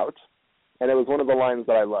pointed out, and it was one of the lines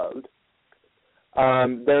that I loved,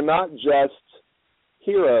 they're not just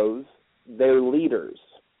heroes, they're leaders.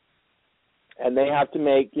 And they have to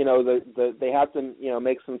make,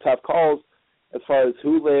 make some tough calls as far as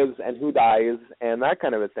who lives and who dies and that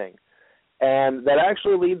kind of a thing. And that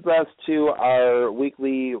actually leads us to our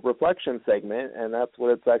weekly reflection segment, and that's what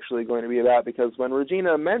it's actually going to be about, because when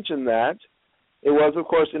Regina mentioned that, it was, of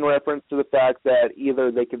course, in reference to the fact that either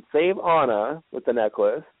they could save Anna with the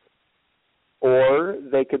necklace, or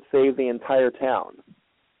they could save the entire town.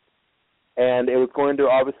 And it was going to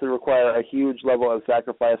obviously require a huge level of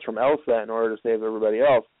sacrifice from Elsa in order to save everybody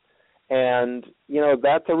else. And,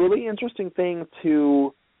 that's a really interesting thing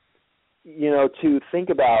to think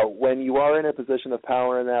about when you are in a position of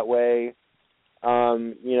power in that way,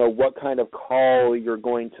 what kind of call you're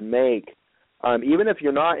going to make. Even if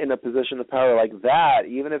you're not in a position of power like that,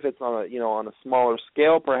 even if it's on a smaller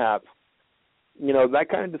scale perhaps, that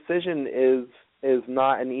kind of decision is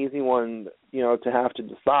not an easy one, to have to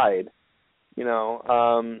decide,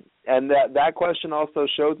 and that question also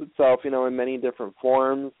shows itself, in many different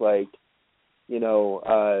forms, like,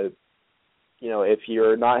 if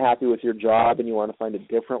you're not happy with your job and you want to find a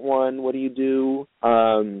different one, what do you do?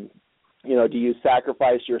 Do you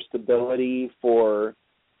sacrifice your stability for,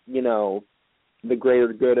 the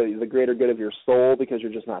greater good of your soul because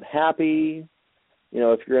you're just not happy?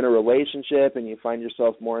 If you're in a relationship and you find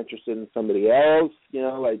yourself more interested in somebody else,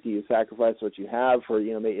 do you sacrifice what you have for,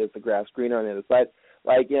 maybe is the grass greener on the other side?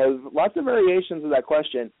 Like, lots of variations of that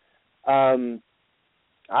question.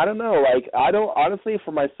 I don't know. Like, I don't, honestly,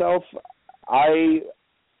 for myself, I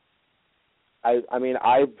mean,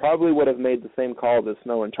 I probably would have made the same call that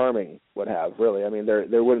Snow and Charming would have, really. I mean,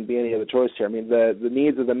 there wouldn't be any other choice here. I mean, the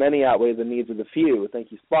needs of the many outweigh the needs of the few.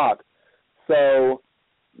 Thank you, Spock. So,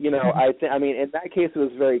 I mean, in that case, it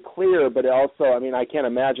was very clear, but it also, I mean, I can't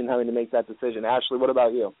imagine having to make that decision. Ashley, what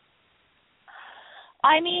about you?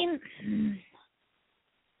 I mean,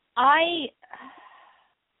 I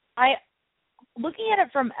looking at it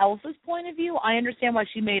from Elsa's point of view, I understand why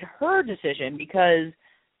she made her decision, because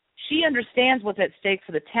she understands what's at stake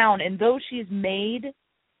for the town, and though she's made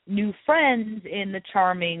new friends in the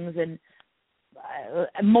Charmings and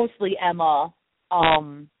mostly Emma, I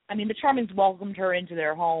mean, the Charmings welcomed her into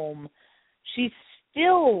their home. She's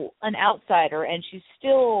still an outsider, and she's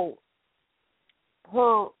still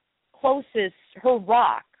her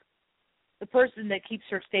rock, the person that keeps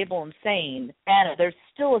her stable and sane. And there's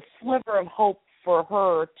still a sliver of hope for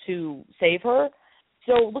her to save her.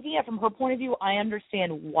 So looking at it from her point of view, I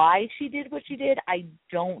understand why she did what she did. I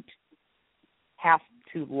don't have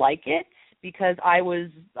to like it, because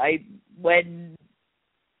when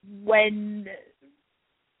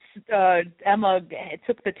Emma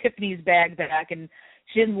took the Tiffany's bag back and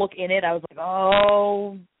she didn't look in it, I was like,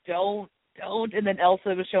 oh, don't. And then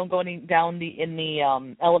Elsa was shown going down in the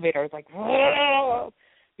elevator. I was like, oh,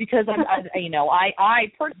 because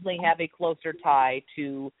I personally have a closer tie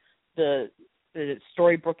to the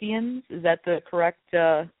Storybrookians. Is that the correct?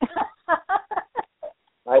 I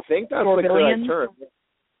think that's the correct term.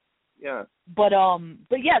 Yeah. But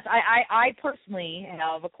yes, I personally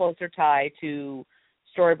have a closer tie to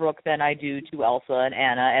Storybrooke than I do to Elsa and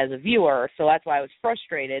Anna as a viewer, so that's why I was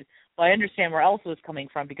frustrated. But I understand where Elsa was coming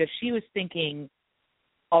from, because she was thinking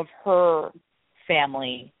of her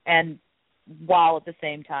family, and while at the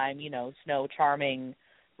same time, Snow, Charming,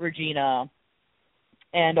 Regina,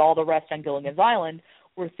 and all the rest on Gilligan's Island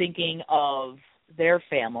were thinking of their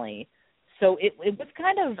family. So it was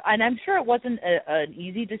kind of, and I'm sure it wasn't an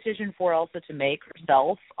easy decision for Elsa to make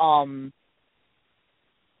herself,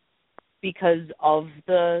 because of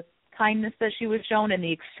the kindness that she was shown and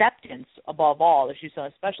the acceptance, above all, that she's shown,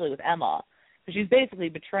 especially with Emma, because she's basically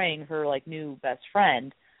betraying her new best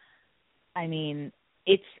friend. I mean,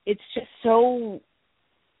 it's just so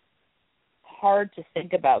hard to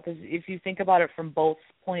think about, because if you think about it from both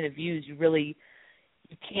point of views, you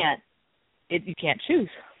can't choose.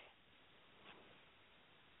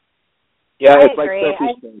 Yeah, it's I like agree.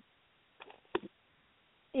 Sophie's.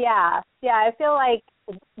 Yeah, I feel like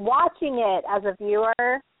watching it as a viewer,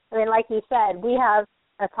 I mean, like you said, we have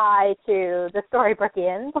a tie to the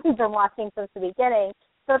Storybrookians. We've been watching since the beginning,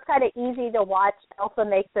 so it's kind of easy to watch Elsa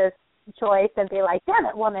make this choice and be like, damn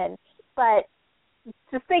it, woman. But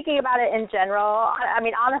just thinking about it in general, I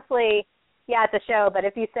mean, honestly, yeah, it's a show, but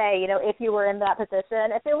if you say, if you were in that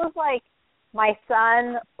position, if it was like my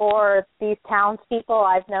son or these townspeople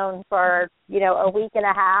I've known for, a week and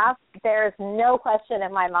a half, there's no question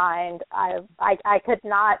in my mind. I could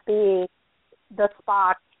not be the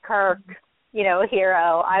Spock, Kirk,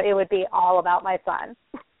 hero. It would be all about my son.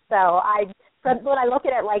 So when I look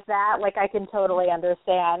at it like that, I can totally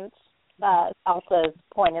understand Elsa's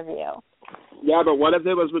point of view. Yeah, but what if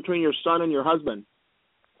it was between your son and your husband?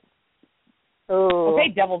 Ooh. Okay,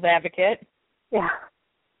 devil's advocate. Yeah.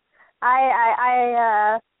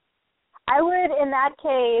 I would, in that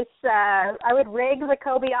case, I would rig the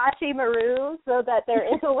Kobayashi Maru so that there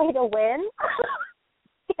is a way to win.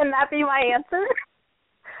 Can that be my answer?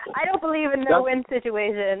 I don't believe in no-win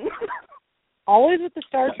situations. Always with the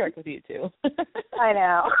Star Trek with you two. I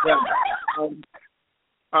know. Yeah.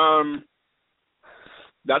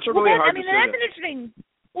 That's a really hard decision.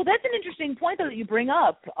 That's an interesting point, though, that you bring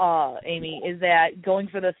up, Amy, is that going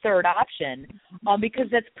for the third option, because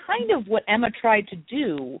that's kind of what Emma tried to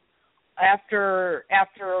do after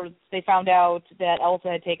they found out that Elsa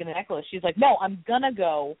had taken the necklace. She's like, no, I'm going to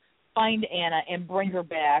go find Anna and bring her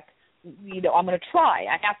back. I'm going to try.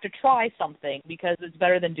 I have to try something because it's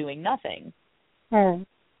better than doing nothing.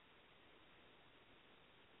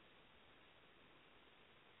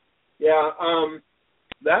 Yeah,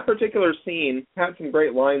 that particular scene had some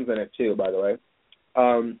great lines in it, too, by the way.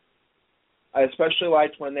 I especially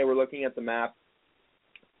liked when they were looking at the map,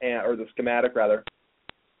 or the schematic, rather,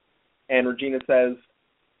 and Regina says,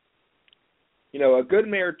 a good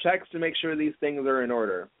mayor checks to make sure these things are in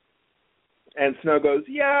order. And Snow goes,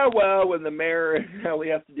 yeah, well, when the mayor only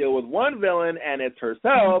has to deal with one villain, and it's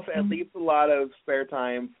herself, and leaves a lot of spare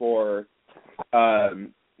time for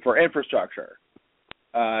infrastructure.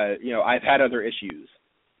 I've had other issues.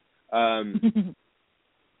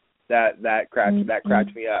 That cracked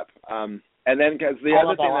me up. And then because the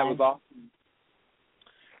other thing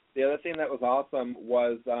that was awesome,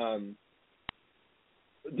 was,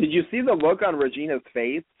 did you see the look on Regina's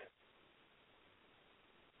face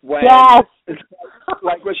when, yes,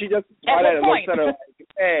 when she just looks at her like,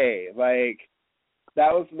 hey,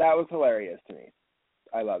 that was hilarious to me.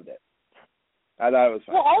 I loved it. I thought it was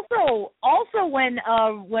fun. Well, also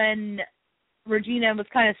when Regina was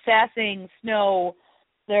kind of sassing Snow,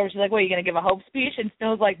 she's like, what, are you going to give a hope speech? And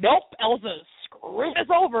Snow's like, nope, Elsa, screw this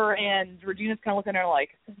over. And Regina's kind of looking at her like,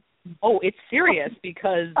 oh, it's serious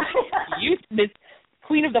because this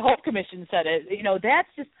Queen of the Hope Commission said it. That's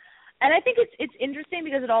just, and I think it's interesting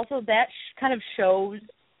because it also, kind of shows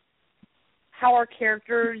how our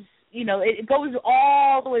characters, it goes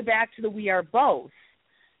all the way back to the We Are Both,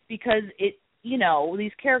 because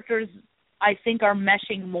these characters, I think, are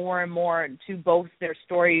meshing more and more to both their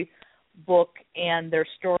storybook and their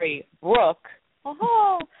storybook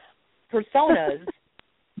personas,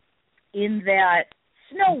 in that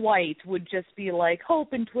Snow White would just be like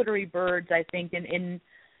hope and twittery birds, I think, in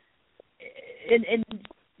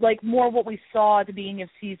like more what we saw at the beginning of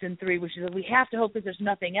season 3, which is that we have to hope that there's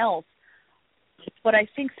nothing else. But I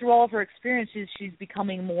think through all of her experiences, she's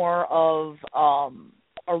becoming more of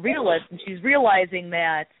a realist, and she's realizing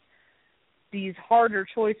that these harder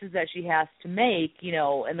choices that she has to make,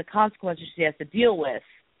 and the consequences she has to deal with,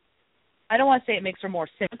 I don't want to say it makes her more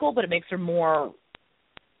cynical, but it makes her more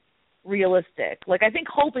realistic. Like, I think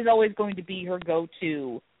hope is always going to be her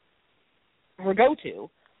go-to.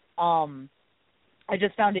 I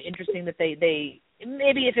just found it interesting that they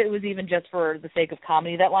maybe if it was even just for the sake of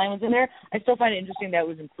comedy that line was in there, I still find it interesting that it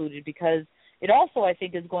was included because it also, I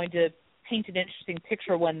think, is going to paint an interesting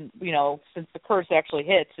picture when, since the curse actually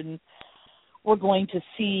hits and we're going to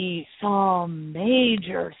see some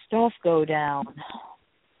major stuff go down.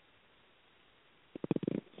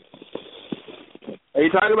 Are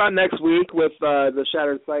you talking about next week with the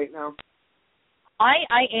Shattered Sight now? I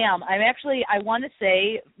am. I want to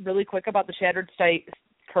say really quick about the Shattered Sight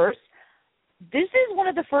curse. This is one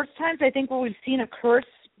of the first times, I think, where we've seen a curse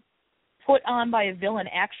put on by a villain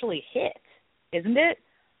actually hit, isn't it?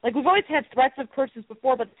 Like, we've always had threats of curses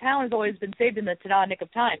before, but the town has always been saved in the nick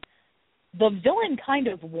of time. The villain kind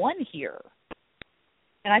of won here.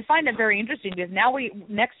 And I find that very interesting because now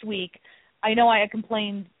next week, I know I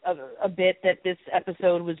complained a bit that this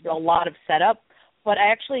episode was a lot of setup, but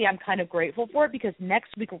I'm kind of grateful for it because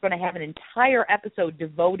next week we're going to have an entire episode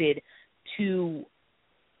devoted to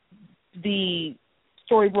the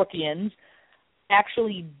Storybrookians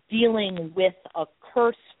actually dealing with a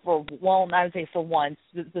curse I would say for once,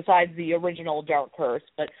 besides the original Dark Curse,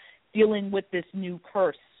 but dealing with this new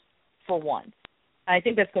curse for once. And I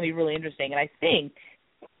think that's going to be really interesting. And I think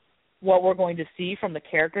what we're going to see from the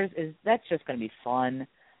characters is that's just going to be fun.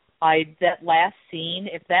 That last scene,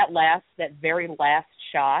 if that very last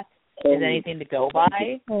shot is anything to go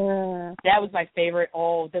by, that was my favorite.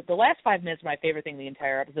 The last 5 minutes were my favorite thing in the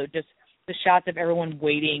entire episode. Just the shots of everyone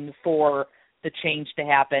waiting for the change to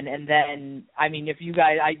happen, and then if you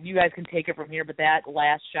guys can take it from here, but that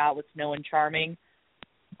last shot with Snow and Charming,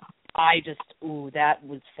 that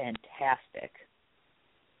was fantastic.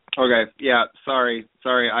 Okay, yeah, sorry,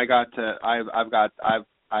 I've got to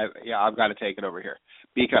take it over here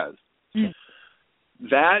because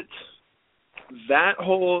that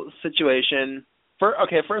whole situation.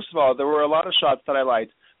 First of all, there were a lot of shots that I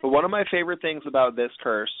liked, but one of my favorite things about this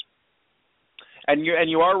curse. And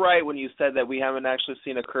you are right when you said that we haven't actually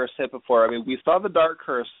seen a curse hit before. We saw the Dark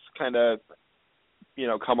Curse kind of,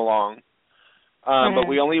 come along. But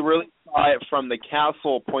we only really saw it from the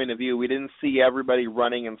castle point of view. We didn't see everybody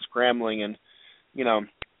running and scrambling and,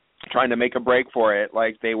 trying to make a break for it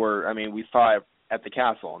like they were. We saw it at the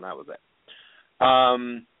castle, and that was it.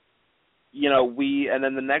 And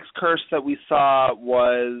then the next curse that we saw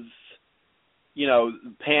was,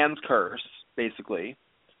 Pan's curse, basically.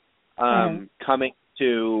 Coming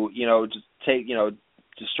to, just take,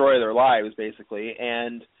 destroy their lives, basically,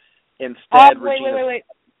 and instead... Wait.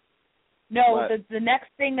 No, the next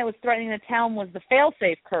thing that was threatening the town was the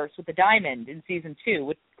failsafe curse with the diamond in Season 2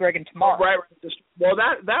 with Greg and Tamara. Right. Well,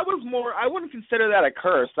 that was more... I wouldn't consider that a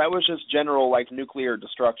curse. That was just general, nuclear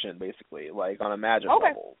destruction, basically, on a magic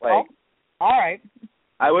level. All right.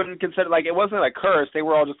 I wouldn't consider... it wasn't a curse. They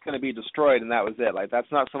were all just going to be destroyed, and that was it.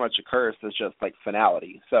 That's not so much a curse. It's just,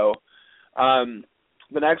 finality. So...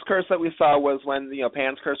 the next curse that we saw was when,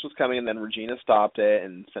 Pan's curse was coming, and then Regina stopped it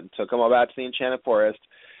and took them all back to the Enchanted Forest.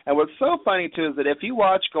 And what's so funny, too, is that if you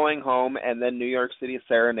watch Going Home and then New York City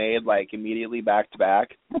Serenade, immediately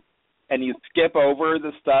back-to-back, and you skip over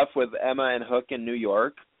the stuff with Emma and Hook in New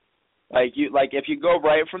York, if you go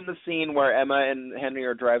right from the scene where Emma and Henry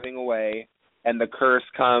are driving away, and the curse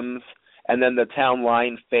comes, and then the town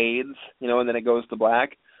line fades, and then it goes to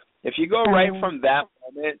black, if you go right from that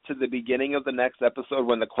moment to the beginning of the next episode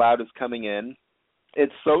when the cloud is coming in,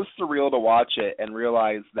 it's so surreal to watch it and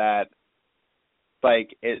realize that,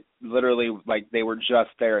 it literally, they were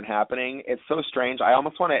just there and happening. It's so strange. I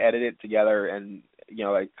almost want to edit it together and,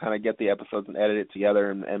 kind of get the episodes and edit it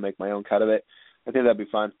together and make my own cut of it. I think that'd be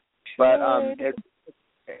fun. But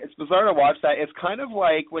it's bizarre to watch that. It's kind of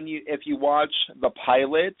like if you watch the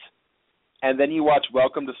pilot and then you watch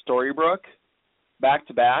Welcome to Storybrooke, back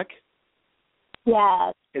to back.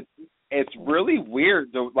 Yes. It's really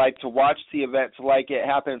weird to watch the events it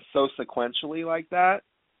happens so sequentially like that,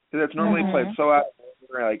 because it's normally played so out of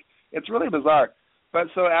order. It's really bizarre. But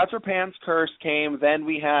so after Pan's curse came, then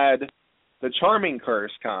we had the Charming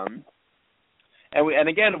curse come, and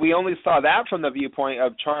again we only saw that from the viewpoint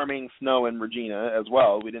of Charming, Snow, and Regina as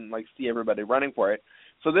well. We didn't see everybody running for it.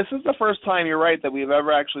 So this is the first time, you're right, that we've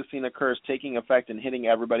ever actually seen a curse taking effect and hitting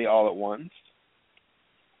everybody all at once.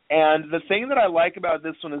 And the thing that I like about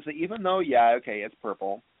this one is that even though, it's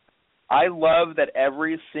purple, I love that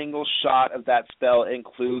every single shot of that spell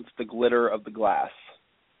includes the glitter of the glass.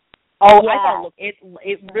 Oh, yeah. I thought,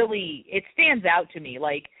 it really stands out to me.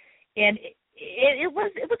 And it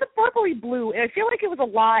was a purpley blue. And I feel like it was a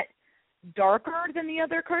lot darker than the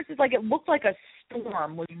other curses. Like, it looked like a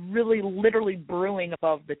storm was really literally brewing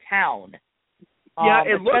above the town. Yeah,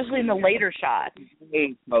 it especially in the later shots.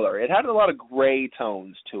 Gray color. It had a lot of gray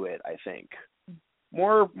tones to it, I think.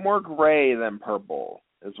 More gray than purple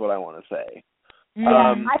is what I want to say. Yeah,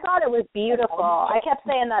 I thought it was beautiful. I kept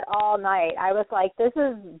saying that all night. I was like, this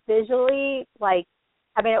is visually, like,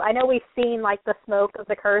 I mean, I know we've seen, like, the smoke of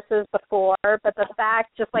the curses before, but the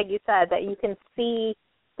fact, just like you said, that you can see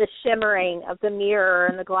the shimmering of the mirror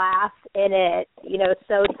and the glass in it, you know,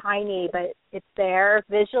 so tiny, but it's there.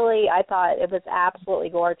 Visually, I thought it was absolutely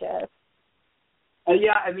gorgeous.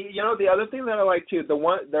 Yeah, I mean, you know, the other thing that I like, too,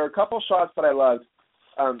 there are a couple shots that I loved,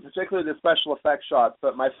 particularly the special effects shots,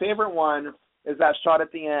 but my favorite one is that shot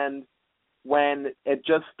at the end when it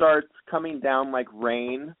just starts coming down like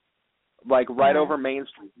rain, like right over Main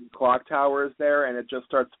Street. The clock tower is there, and it just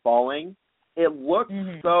starts falling. It looks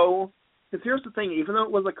so... Because here's the thing, even though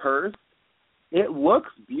it was a curse, it looks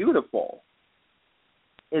beautiful.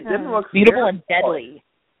 It didn't look beautiful and deadly.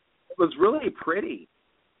 It was really pretty.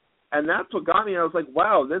 And that's what got me. I was like,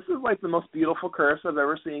 wow, this is like the most beautiful curse I've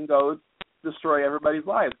ever seen go destroy everybody's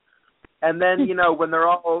lives. And then, you know, when they're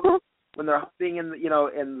being in the, you know,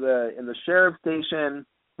 in the sheriff's station,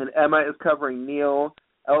 and Emma is covering Neil,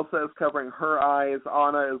 Elsa is covering her eyes,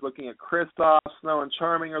 Anna is looking at Kristoff, Snow and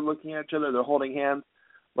Charming are looking at each other, they're holding hands.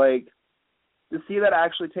 Like, to see that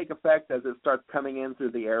actually take effect as it starts coming in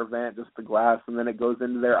through the air vent, just the glass, and then it goes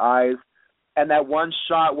into their eyes. And that one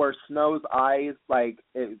shot where Snow's eyes, like,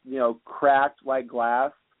 it, you know, cracked like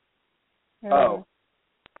glass. Oh,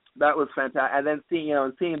 that was fantastic. And then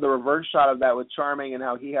seeing the reverse shot of that with Charming and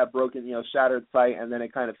how he had broken, you know, shattered sight, and then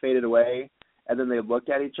it kind of faded away, and then they looked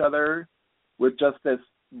at each other with just this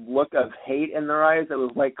look of hate in their eyes. It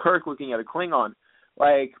was like Kirk looking at a Klingon.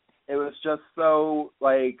 Like, it was just so,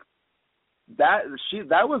 like, that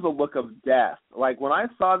was a look of death. Like, when I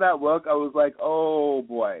saw that look, I was like, oh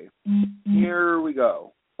boy, here we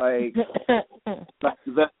go. Like,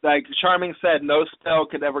 like Charming said, no spell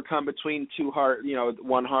could ever come between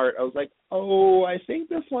one heart. I was like, oh, I think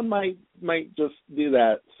this one might just do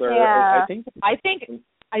that, sir. Yeah.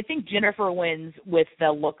 I think Jennifer wins with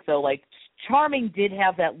the look, though. Like, Charming did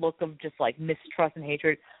have that look of just like mistrust and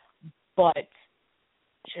hatred, but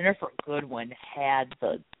Jennifer Goodwin had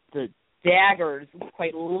the daggers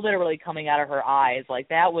quite literally coming out of her eyes. Like,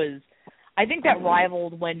 that was, I think that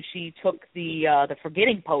rivaled when she took the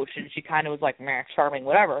forgetting potion. She kind of was like, meh, Charming,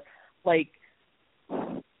 whatever. Like,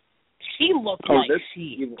 she looked like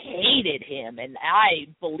she hated him, and I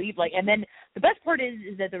believe, like, and then the best part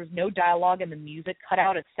is that there was no dialogue and the music cut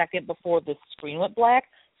out a second before the screen went black,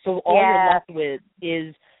 so all you're left with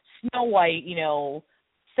is Snow White, you know,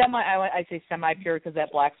 I say semi-pure because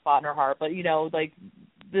that black spot in her heart, but, you know, like,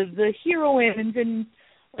 the heroines and,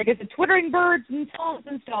 like I said, twittering birds and songs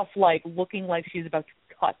and stuff, like, looking like she's about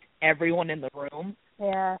to cut everyone in the room.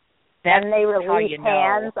 Yeah. That's and they how released you know.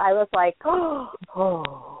 hands. I was like, oh.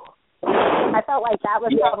 I felt like that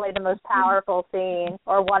was probably the most powerful scene,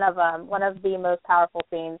 or one of the most powerful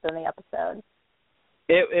scenes in the episode.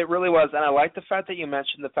 It really was, and I like the fact that you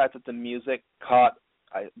mentioned the fact that the music caught.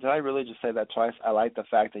 Did I really just say that twice? I like the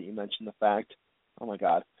fact that you mentioned the fact. Oh my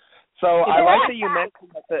God. So I like that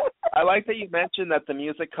you mentioned that the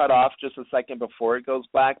music cut off just a second before it goes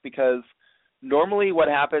black, because normally what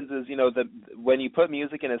happens is, you know, when you put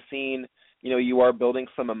music in a scene, you know, you are building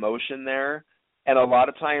some emotion there, and a lot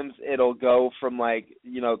of times it'll go from, like,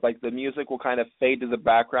 you know, like the music will kind of fade to the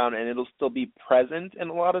background and it'll still be present in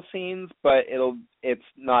a lot of scenes, but it's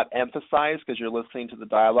not emphasized because you're listening to the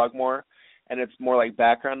dialogue more, and it's more like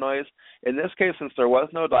background noise. In this case, since there was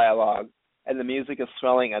no dialogue and the music is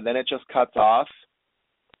swelling and then it just cuts off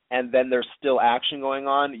and then there's still action going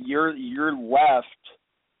on, you're left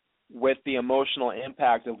with the emotional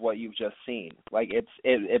impact of what you've just seen. Like,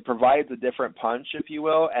 it provides a different punch, if you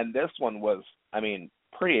will, and this one was, I mean,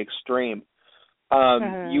 pretty extreme.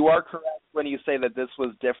 You are correct when you say that this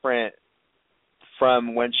was different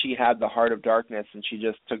from when she had the Heart of Darkness and she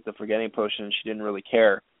just took the forgetting potion and she didn't really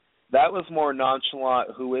care. That was more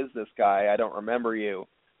nonchalant, who is this guy? I don't remember you.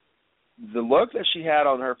 The look that she had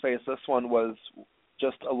on her face, this one was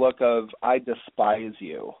just a look of, I despise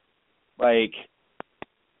you. Like,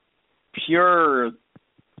 pure,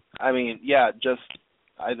 I mean, yeah, just,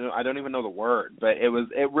 I don't even know the word, but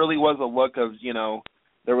it really was a look of, you know,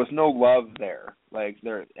 there was no love there, like,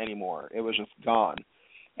 there anymore. It was just gone.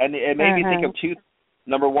 And it made me think of two.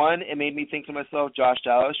 Number one, it made me think to myself, Josh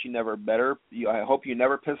Dallas, I hope you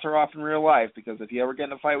never piss her off in real life, because if you ever get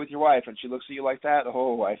in a fight with your wife and she looks at you like that,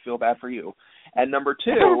 oh, I feel bad for you. And number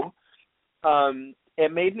two,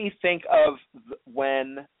 it made me think of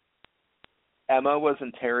when Emma was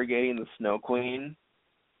interrogating the Snow Queen.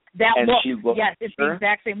 That and look, she looked yes, it's the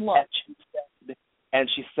exact same look. And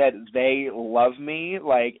she said, they love me.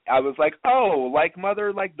 Like, I was like, oh, like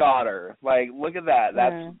mother, like daughter. Like, look at that.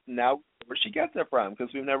 That's now where she gets it from, because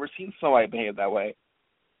we've never seen Snow White behave that way.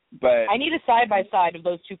 But I need a side-by-side of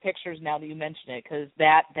those two pictures now that you mention it, because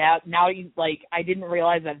that now you, like, I didn't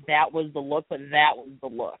realize that was the look, but that was the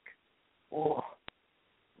look. Oh.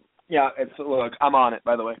 Yeah, it's a look. I'm on it,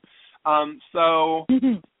 by the way. So...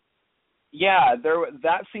 Yeah,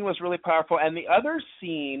 that scene was really powerful. And the other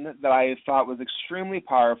scene that I thought was extremely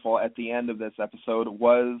powerful at the end of this episode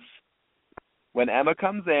was when Emma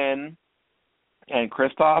comes in and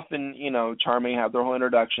Kristoff and, Charming have their whole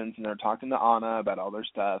introductions, and they're talking to Anna about all their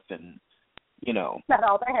stuff and, About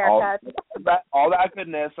all their haircuts. All that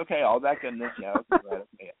goodness. Okay, all that goodness. Yeah,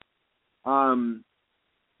 okay.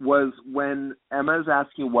 Was when Emma's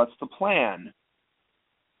asking, what's the plan?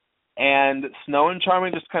 And Snow and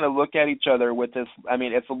Charming just kind of look at each other with this,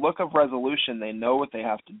 it's a look of resolution. They know what they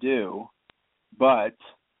have to do, but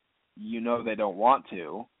they don't want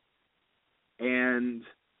to. And,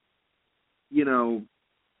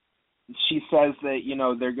 she says that,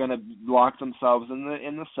 they're going to lock themselves in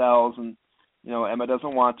the cells, and, Emma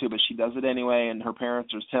doesn't want to, but she does it anyway, and her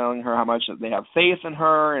parents are telling her how much they have faith in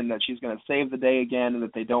her and that she's going to save the day again and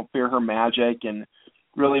that they don't fear her magic, and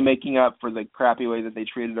really making up for the crappy way that they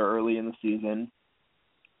treated her early in the season.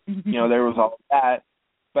 There was all that.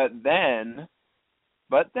 But then,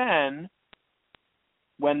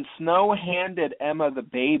 when Snow handed Emma the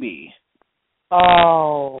baby.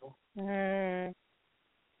 Oh.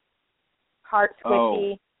 Heart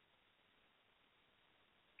squishy.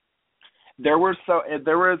 There were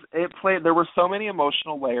so many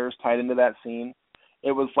emotional layers tied into that scene.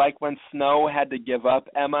 It was like when Snow had to give up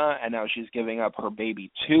Emma, and now she's giving up her baby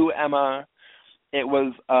to Emma. It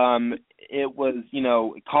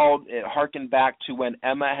harkened back to when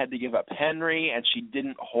Emma had to give up Henry, and she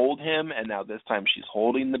didn't hold him, and now this time she's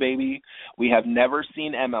holding the baby. We have never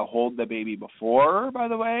seen Emma hold the baby before, by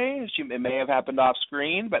the way. It may have happened off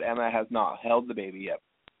screen, but Emma has not held the baby yet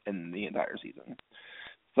in the entire season.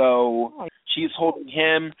 So she's holding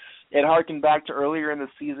him. It harkened back to earlier in the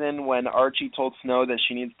season when Archie told Snow that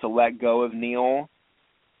she needs to let go of Neil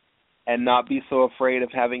and not be so afraid of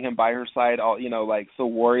having him by her side, so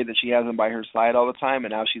worried that she has him by her side all the time,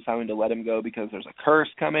 and now she's having to let him go because there's a curse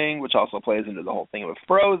coming, which also plays into the whole thing with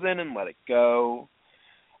Frozen and Let It Go.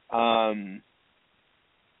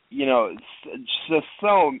 It's just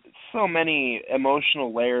so many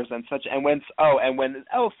emotional layers and such. And when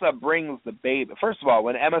Elsa brings the baby, first of all,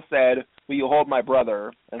 when Emma said, "Will you hold my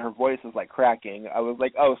brother?" and her voice is like cracking, I was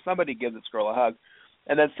like, "Oh, somebody give this girl a hug."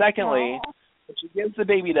 And then secondly, she gives the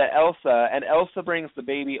baby to Elsa, and Elsa brings the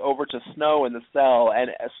baby over to Snow in the cell,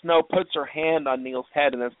 and Snow puts her hand on Neil's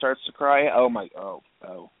head and then starts to cry. It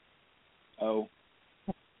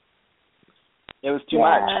was too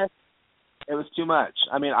much. It was too much.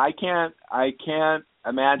 I can't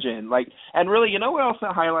imagine. And really, what else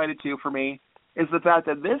that highlighted too for me is the fact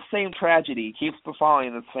that this same tragedy keeps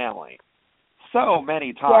befalling this family so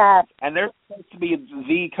many times. Yeah. And they're supposed to be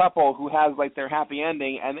the couple who has their happy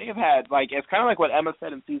ending, and they've had it's kind of like what Emma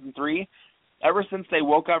said in season 3. Ever since they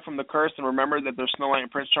woke up from the curse and remembered that they're Snow White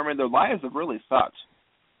and Prince Charming, their lives have really sucked.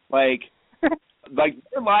 Their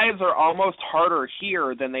lives are almost harder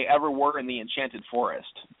here than they ever were in the Enchanted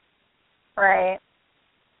Forest. Right.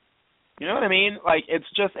 You know what I mean? It's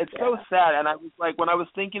so sad. And I was when I was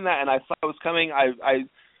thinking that and I saw it was coming, I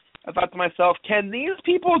thought to myself, can these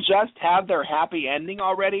people just have their happy ending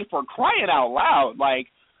already, for crying out loud?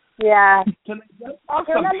 Yeah. Can they just have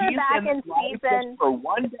some remember peace back in season for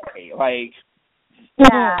one day?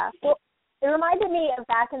 Yeah. Well, it reminded me of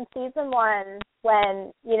back in season 1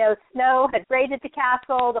 when, Snow had raided the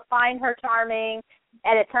castle to find her Charming,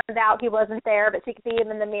 and it turned out he wasn't there, but she could see him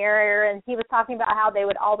in the mirror, and he was talking about how they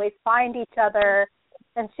would always find each other,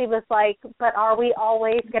 and she was like, but are we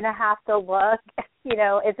always going to have to look?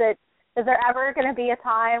 Is there ever going to be a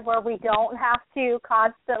time where we don't have to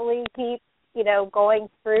constantly keep, going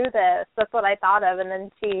through this? That's what I thought of, and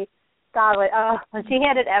then when she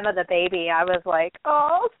handed Emma the baby, I was like,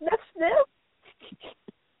 oh, sniff, sniff.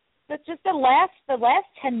 But just the last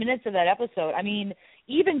 10 minutes of that episode,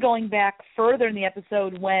 even going back further in the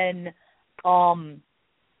episode when Anna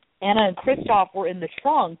and Kristoff were in the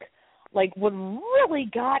trunk, what really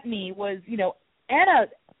got me was, Anna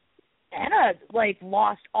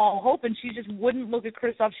lost all hope, and she just wouldn't look at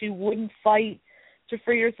Kristoff. She wouldn't fight to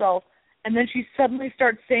free herself. And then she suddenly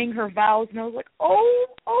starts saying her vows, and I was like, oh,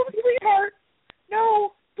 sweetheart,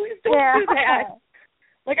 no, please don't do that.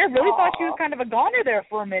 Like, I really thought she was kind of a goner there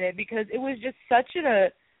for a minute because it was just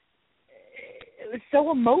it was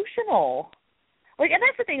so emotional. Like, and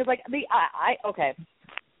that's the thing is, like,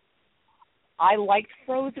 I liked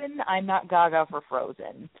Frozen. I'm not gaga for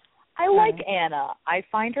Frozen. I like Anna. I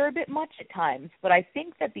find her a bit much at times, but I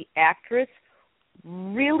think that the actress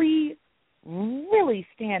really, really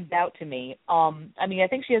stands out to me. I mean, I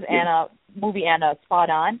think she has movie Anna spot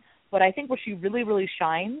on, but I think where she really, really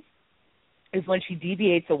shines is when she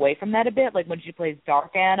deviates away from that a bit, like when she plays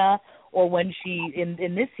Dark Anna, or when she in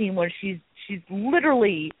this scene where she's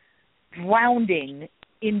literally drowning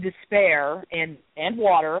in despair and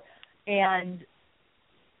water, and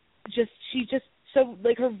she so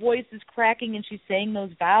like her voice is cracking and she's saying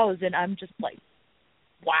those vows, and I'm just like,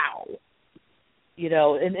 wow,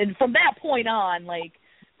 and from that point on, like,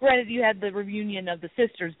 granted, you had the reunion of the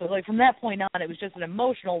sisters, but, like, from that point on, it was just an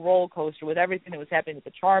emotional roller coaster with everything that was happening with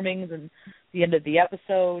the Charmings and the end of the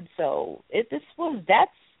episode. So that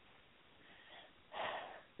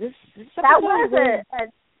was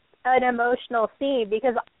an emotional scene,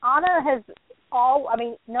 because Anna has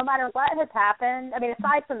no matter what has happened, I mean,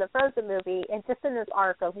 aside from the Frozen movie, and just in this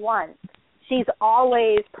arc of one, she's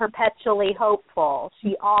always perpetually hopeful.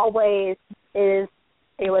 She always is.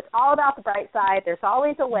 It's all about the bright side. There's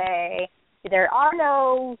always a way. There are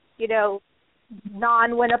no,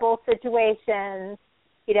 non-winnable situations.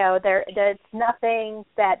 There's nothing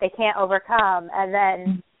that they can't overcome. And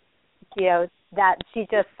then, that she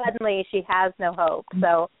just suddenly she has no hope.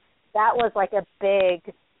 So that was like a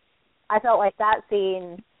big. I felt like that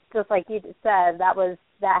scene, just like you said,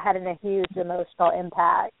 that had a huge emotional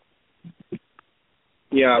impact.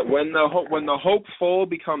 Yeah, when the hopeful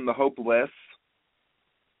become the hopeless.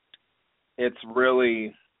 It's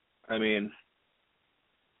really, I mean,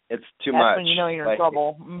 it's too much. That's when you know you're in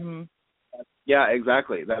trouble. Mm-hmm. Yeah,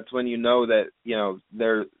 exactly. That's when you know that,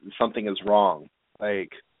 something is wrong. Like,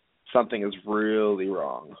 something is really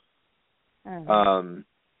wrong. Mm-hmm.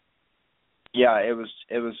 Yeah, it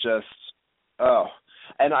was just, oh.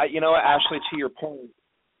 And Ashley, to your point,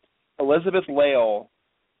 Elizabeth Lail,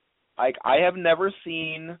 I have never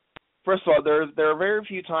seen, first of all, there are very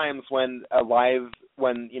few times when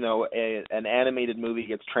an animated movie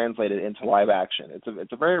gets translated into live action.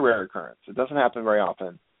 It's a very rare occurrence. It doesn't happen very often.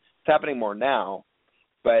 It's happening more now,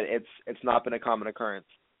 but it's not been a common occurrence.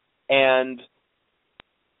 And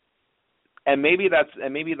maybe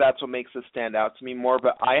that's what makes this stand out to me more,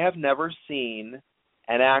 but I have never seen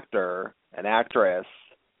an actress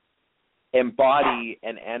embody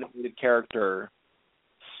an animated character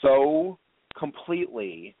so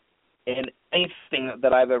completely in anything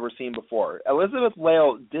that I've ever seen before. Elizabeth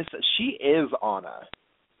Lail, she is Anna.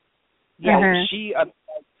 Yeah,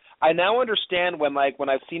 I now understand when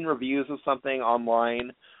I've seen reviews of something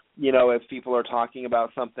online, if people are talking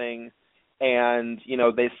about something and,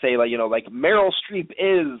 they say like Meryl Streep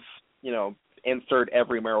is, insert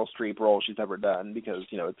every Meryl Streep role she's ever done because,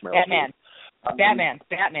 it's Meryl Streep.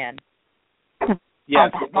 Batman.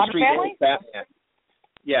 Yes, Meryl Streep is Batman.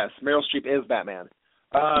 Yes, Meryl Streep is Batman.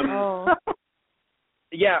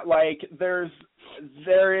 Yeah, like there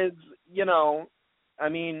is, I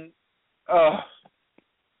mean,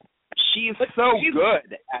 she's so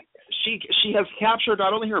good. She has captured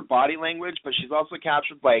not only her body language, but she's also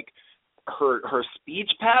captured like her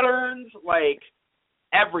speech patterns, like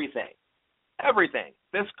everything.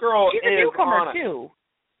 This girl she's is a newcomer on too.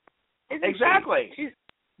 Exactly. She's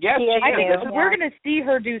yes, I think we're going to see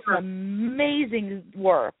her do some amazing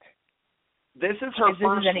work. This is her first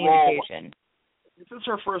role. Indication. This is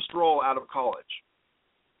her first role out of college.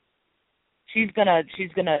 She's gonna.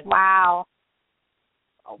 Wow.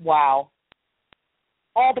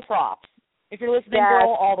 All the props. If you're listening,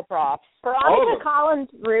 girl, all the props. Veronica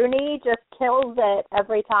Collins-Rooney just kills it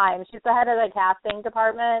every time. She's the head of the casting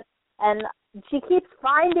department, and she keeps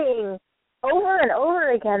finding over and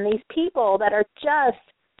over again these people that are just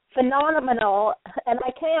phenomenal, and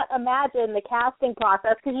I can't imagine the casting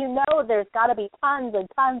process because there's got to be tons and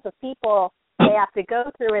tons of people they have to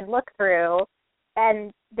go through and look through,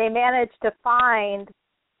 and they manage to find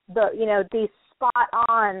these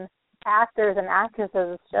spot-on actors and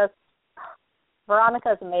actresses. It's just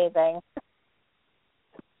Veronica's amazing.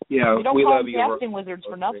 Yeah, we don't we call love them you. Casting wizards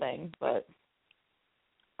for nothing, but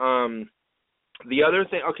the other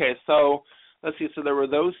thing. Okay, so let's see. So there were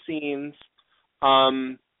those scenes.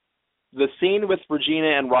 The scene with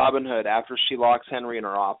Regina and Robin Hood after she locks Henry in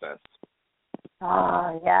her office.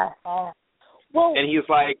 Oh, yes. Oh. Well, and he's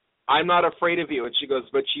like, I'm not afraid of you. And she goes,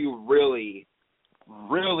 but you really,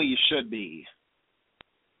 really should be.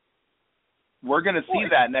 We're going to see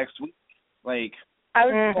that next week. Like, I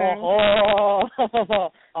was,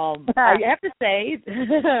 I have to say,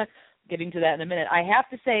 getting to that in a minute, I have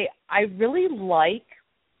to say I really like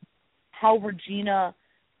how Regina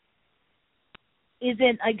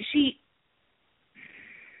isn't, like, she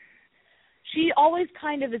always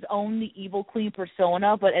kind of has owned the evil queen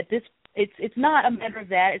persona, but at this, it's not a matter of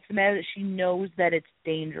that, it's a matter that she knows that it's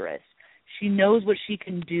dangerous. She knows what she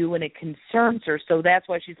can do and it concerns her, so that's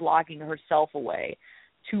why she's locking herself away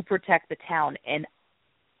to protect the town, and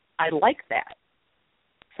I like that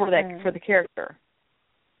for the character.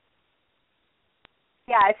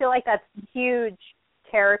 Yeah, I feel like that's huge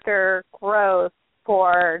character growth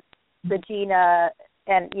for Regina,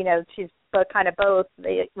 and she's both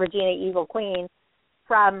the Regina Evil Queen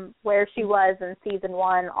from where she was in season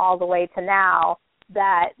 1 all the way to now,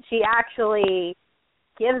 that she actually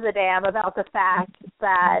gives a damn about the fact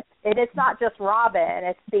that it's not just Robin,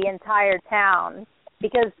 it's the entire town.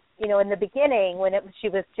 Because, in the beginning when she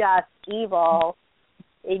was just evil,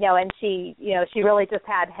 and she really just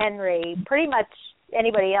had Henry, pretty much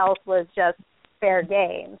anybody else was just fair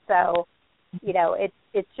game. So,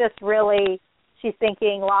 it's just really, she's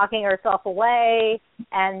thinking locking herself away,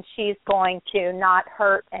 and she's going to not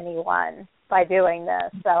hurt anyone by doing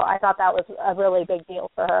this. So I thought that was a really big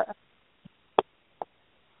deal for her.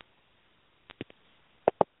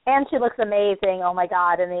 And she looks amazing, oh my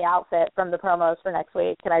God, in the outfit from the promos for next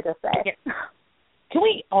week, can I just say? Can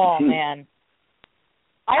we, oh man.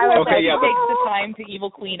 I love that she takes the time to Evil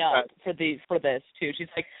Queen up for this too. She's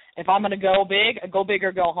like, if I'm going to go big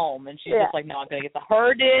or go home. And she's just like, no, I'm going to get the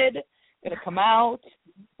herded, going to come out.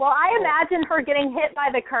 Well, I imagine her getting hit by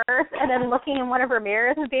the curse and then looking in one of her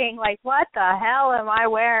mirrors and being like, what the hell am I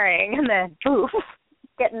wearing? And then, poof,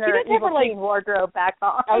 getting her Evil Queen wardrobe back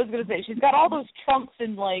on. I was going to say, she's got all those trunks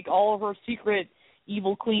and, like, all of her secret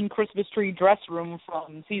Evil Queen Christmas tree dress room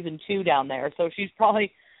from season 2 down there. So she's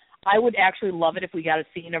probably, I would actually love it if we got a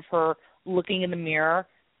scene of her looking in the mirror,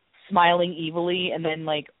 smiling evilly, and then,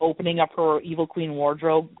 like, opening up her Evil Queen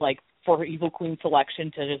wardrobe, like, for her Evil Queen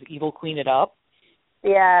selection to just Evil Queen it up.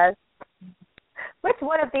 Yes. Which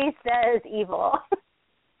one of these says evil?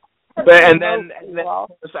 And then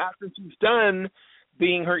after she's done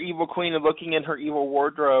being her evil queen and looking in her evil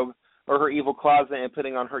wardrobe or her evil closet and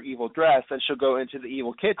putting on her evil dress, then she'll go into the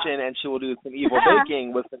evil kitchen and she will do some evil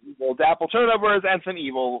baking with some evil apple turnovers and some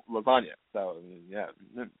evil lasagna. So, yeah.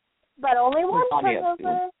 But only one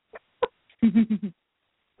turnover.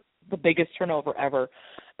 The biggest turnover ever.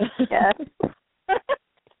 Yes.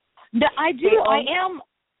 No, I do.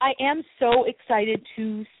 I am so excited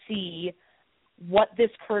to see what this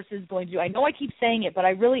curse is going to do. I know I keep saying it, but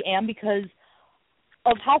I really am, because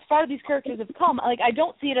of how far these characters have come. Like, I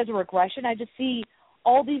don't see it as a regression. I just see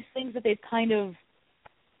all these things that they've kind of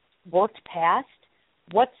worked past.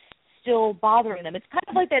 What's still bothering them? It's kind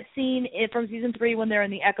of like that scene from season 3 when they're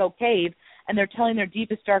in the Echo Cave and they're telling their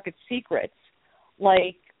deepest, darkest secrets.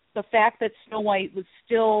 Like, the fact that Snow White was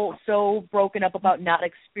still so broken up about not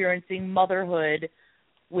experiencing motherhood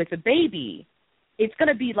with a baby. It's going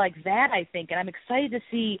to be like that, I think, and I'm excited to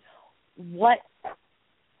see what,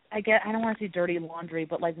 I don't want to say dirty laundry,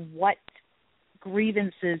 but like what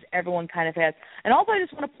grievances everyone kind of has. And also I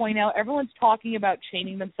just want to point out, everyone's talking about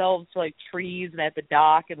chaining themselves to like trees and at the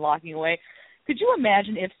dock and locking away. Could you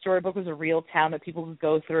imagine if Storybook was a real town that people could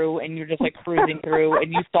go through and you're just like cruising through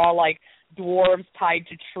and you saw like dwarves tied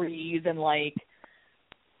to trees and like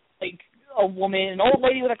a woman, an old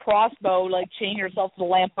lady with a crossbow, like chain herself to the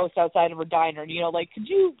lamppost outside of her diner? You know, like, could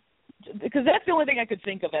you, because that's the only thing I could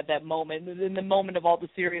think of at that moment, in the moment of all the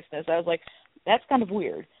seriousness. I was like, that's kind of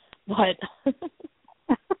weird. But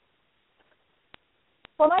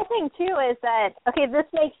well, my thing too is that, okay, this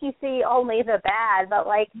makes you see only the bad, but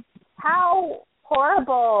like, how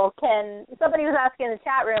horrible can, somebody was asking in the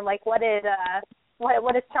chat room, like, what is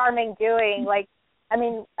Charming doing? Like, I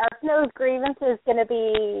mean, are Snow's grievances going to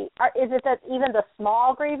be, is it that even the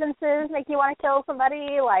small grievances make you want to kill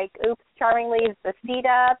somebody? Like, oops, Charming leaves the seat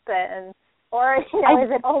up, or, you know, is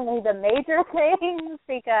it only the major things?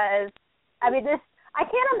 Because, I mean, I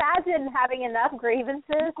can't imagine having enough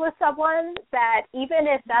grievances with someone that even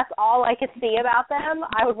if that's all I could see about them,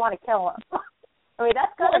 I would want to kill them. I mean,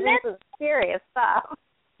 that's going to be some serious stuff.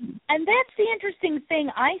 And that's the interesting thing,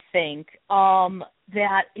 I think,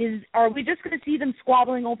 that is, are we just going to see them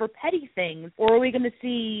squabbling over petty things, or are we going to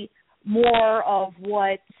see more of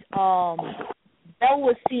what Belle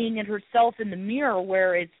was seeing in herself in the mirror,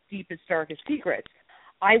 where it's deepest, darkest secrets?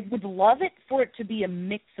 I would love it for it to be a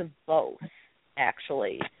mix of both,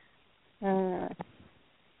 actually.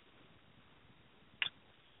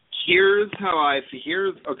 Here's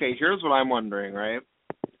what I'm wondering, right?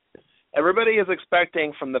 everybody is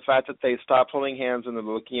expecting, from the fact that they stopped holding hands and they're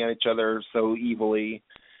looking at each other so evilly,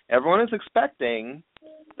 everyone is expecting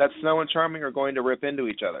that Snow and Charming are going to rip into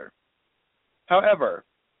each other. However,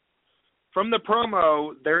 from the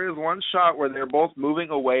promo, there is one shot where they're both moving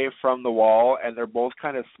away from the wall and they're both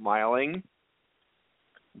kind of smiling.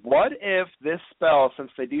 What if this spell, since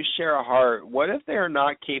they do share a heart, what if they are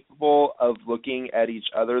not capable of looking at each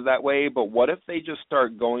other that way, but what if they just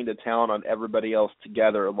start going to town on everybody else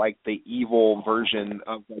together, like the evil version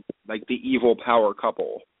of, like the evil power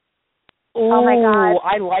couple? Oh my God.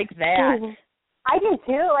 I like that. I do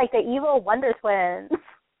too, like the evil Wonder Twins.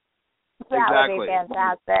 That Exactly. would be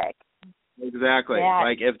fantastic. Exactly. Yeah.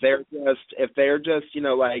 Like if they're just, you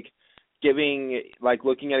know, like giving, like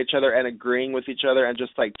looking at each other and agreeing with each other and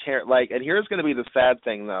just like and here's going to be the sad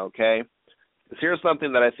thing though, okay? Because here's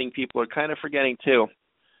something that I think people are kind of forgetting too.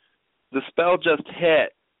 The spell just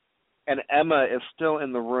hit and Emma is still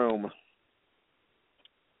in the room.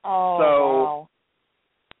 Oh, so wow.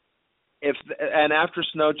 And after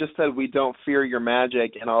Snow just said we don't fear your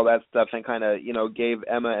magic and all that stuff and kind of, you know, gave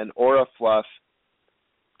Emma an aura fluff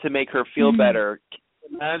to make her feel better.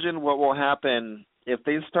 Imagine what will happen if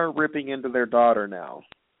they start ripping into their daughter now.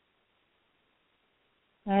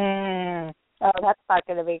 Oh, that's not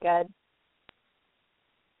going to be good.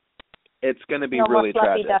 It's going to be no really more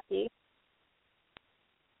tragic. Duffy.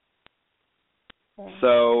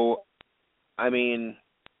 So, I mean,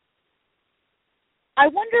 I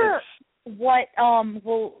wonder what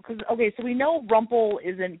because so we know Rumple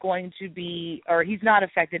isn't going to be, or he's not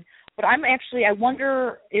affected, but I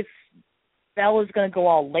wonder if Bella's going to go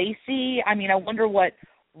all Lacey. I mean, I wonder what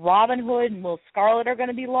Robin Hood and Will Scarlet are going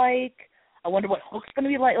to be like. I wonder what Hook's going to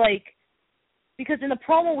be like, because in the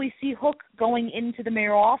promo we see Hook going into the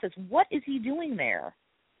mayoral office. What is he doing there?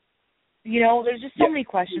 You know, there's just so many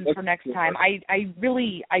questions for next time. I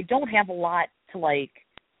don't have a lot to like.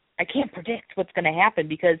 I can't predict what's going to happen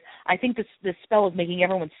because I think this spell is making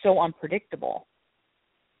everyone so unpredictable.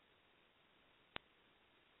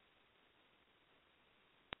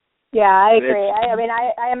 Yeah, I agree. I mean,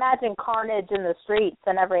 I imagine carnage in the streets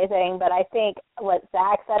and everything, but I think what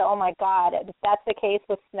Zach said, oh my God, if that's the case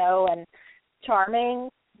with Snow and Charming,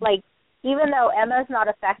 like, even though Emma's not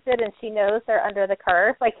affected and she knows they're under the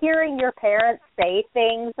curse, like, hearing your parents say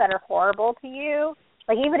things that are horrible to you,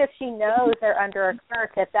 like, even if she knows they're under a curse,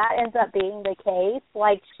 if that ends up being the case,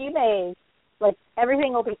 like, she may, like,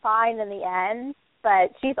 everything will be fine in the end,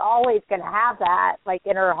 but she's always going to have that, like,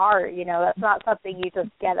 in her heart, you know. That's not something you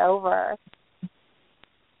just get over.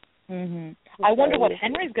 I wonder what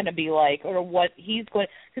Henry's going to be like, or what he's going,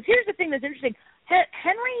 because here's the thing that's interesting.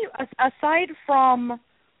 Henry, aside from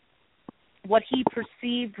what he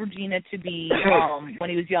perceived Regina to be when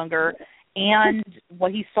he was younger and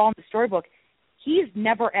what he saw in the storybook, he's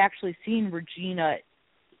never actually seen Regina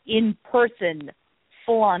in person,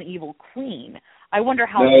 full-on evil queen. I wonder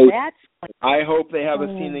how that's going. I hope they have a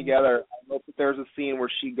scene together. I hope that there's a scene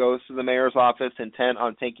where she goes to the mayor's office intent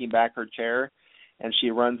on taking back her chair, and she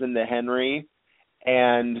runs into Henry.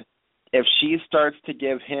 And if she starts to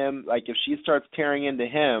give him, like, if she starts tearing into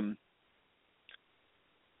him,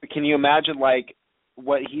 can you imagine, like,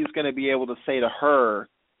 what he's going to be able to say to her?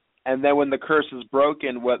 And then when the curse is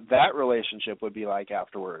broken, what that relationship would be like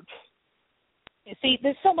afterwards. See,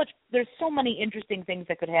 there's so many interesting things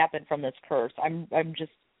that could happen from this curse. I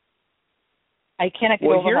cannot get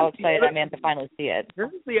over how excited I am to finally see it.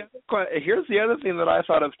 Here's the other thing that I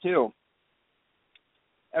thought of too.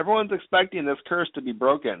 Everyone's expecting this curse to be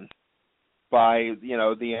broken by, you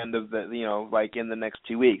know, the end of the, you know, like in the next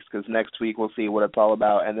 2 weeks, because next week we'll see what it's all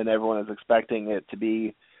about, and then everyone is expecting it to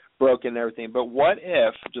be broken and everything. But what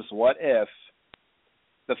if, just what if,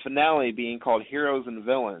 the finale being called Heroes and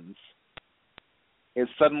Villains is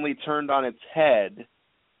suddenly turned on its head,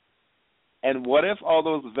 and what if all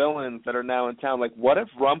those villains that are now in town, like what if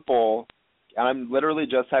Rumple, and I'm literally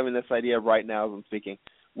just having this idea right now as I'm speaking,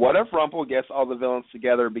 what if Rumple gets all the villains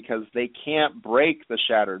together because they can't break the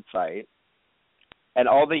shattered sight, and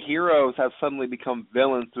all the heroes have suddenly become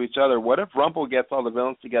villains to each other? What if Rumple gets all the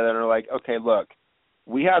villains together and are like, okay, look,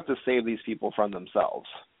 we have to save these people from themselves?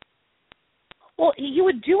 Well, he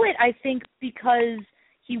would do it, I think, because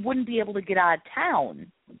he wouldn't be able to get out of town.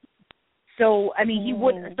 So, I mean, he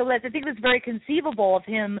would. So I think it's very conceivable of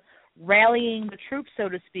him rallying the troops, so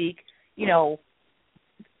to speak, you know,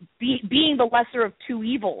 being the lesser of two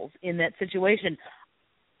evils in that situation.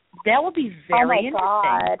 That would be very interesting.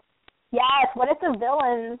 God. Yes, what if the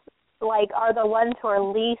villains, like, are the ones who are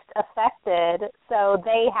least affected, so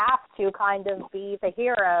they have to kind of be the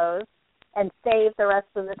heroes and save the rest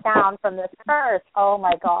of the town from this curse? Oh,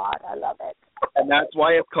 my God, I love it. And that's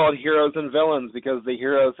why it's called Heroes and Villains, because the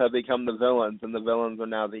heroes have become the villains, and the villains are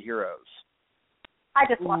now the heroes. I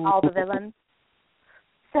just want all the villains.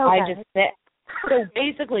 So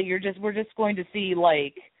basically we're just going to see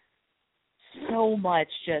like so much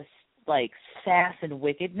just like sass and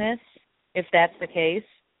wickedness, if that's the case.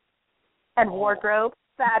 And wardrobe.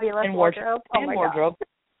 Fabulous and wardrobe. Oh, my wardrobe. God.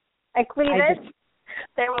 And cleavage.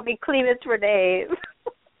 There will be cleavage for days.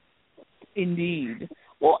 Indeed.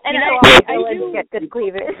 Well, and I do get good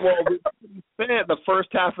cleavage. Well, we spent the first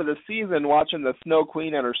half of the season watching the Snow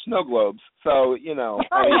Queen and her snow globes, so you know.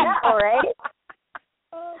 Oh, yeah, all right.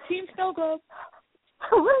 Team Snow Globe.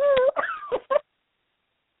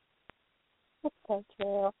 That's so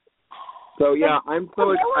true. So yeah, I'm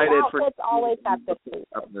so excited for. It's always have this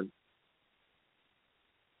season.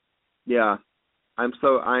 Yeah, I am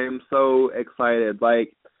so excited.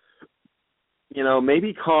 Like, you know,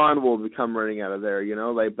 maybe Khan will become running out of there. You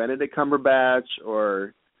know, like Benedict Cumberbatch,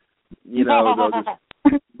 or you know, they'll just,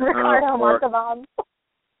 Ricardo Montalban.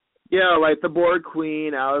 Yeah, like the Borg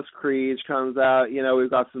Queen, Alice Creech comes out. You know, we've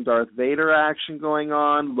got some Darth Vader action going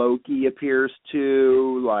on. Loki appears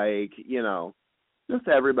too. Like, you know, just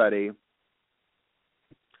everybody.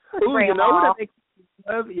 Ooh, you know what it makes me think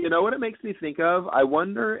of? You know what it makes me think of? I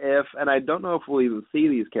wonder if, and I don't know if we'll even see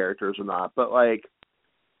these characters or not, but like,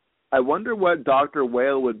 I wonder what Dr.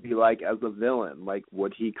 Whale would be like as a villain. Like,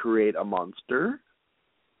 would he create a monster?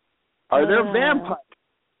 Are there vampires?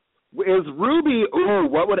 Is Ruby? Ooh,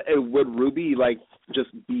 what would Ruby like? Just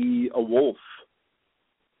be a wolf?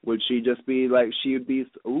 Would she just be like? She would be.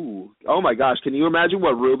 Ooh, oh my gosh! Can you imagine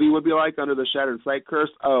what Ruby would be like under the Shattered Sight Curse?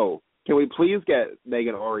 Oh, can we please get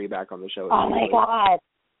Megan Ori back on the show? Oh my God!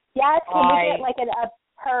 Yes, can we get like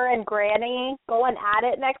her and Granny going at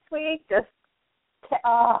it next week?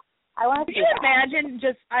 I want to. Can you imagine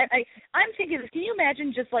just? I'm thinking. Can you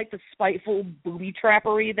imagine just like the spiteful booby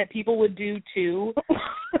trappery that people would do too,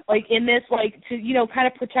 like in this, like to kind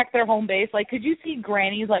of protect their home base. Like, could you see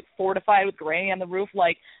grannies like fortified with Granny on the roof,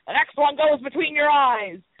 like the next one goes between your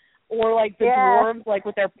eyes, or like the dwarves like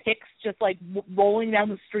with their picks just like rolling down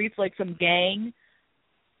the streets like some gang.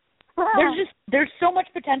 There's so much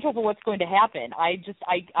potential for what's going to happen. So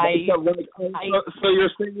you're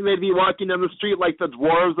saying they'd be walking down the street like the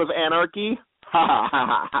dwarves of anarchy?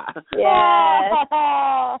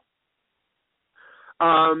 Yeah.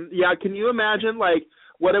 Yeah. Can you imagine like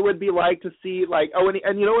what it would be like to see like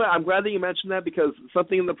and you know what? I'm glad that you mentioned that because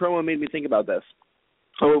something in the promo made me think about this.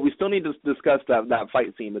 Oh, we still need to discuss that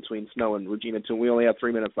fight scene between Snow and Regina too. We only have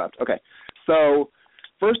 3 minutes left. Okay, so.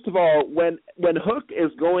 First of all, when Hook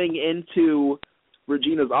is going into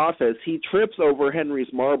Regina's office, he trips over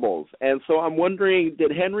Henry's marbles. And so I'm wondering,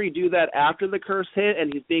 did Henry do that after the curse hit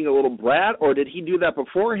and he's being a little brat, or did he do that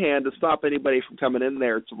beforehand to stop anybody from coming in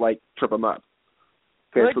there to, like, trip him up?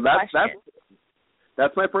 Okay, Good question.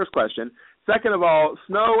 That's my first question. Second of all,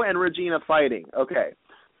 Snow and Regina fighting. Okay,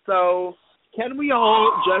 so can we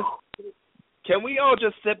all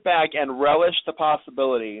just sit back and relish the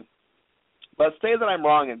possibility? Let's say that I'm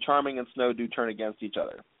wrong and Charming and Snow do turn against each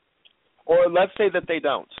other. Or let's say that they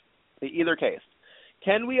don't. In either case.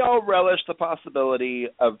 Can we all relish the possibility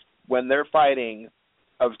of, when they're fighting,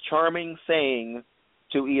 of Charming saying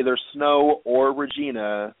to either Snow or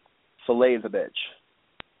Regina, fillet the bitch?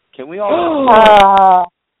 Can we all...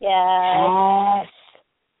 Yes.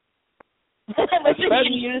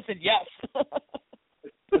 In unison, yes.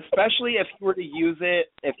 Especially if he were to use it,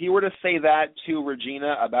 if he were to say that to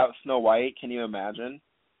Regina about Snow White, can you imagine?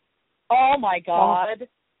 Oh my God!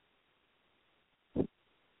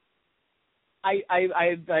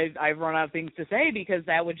 I've run out of things to say because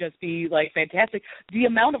that would just be like fantastic. The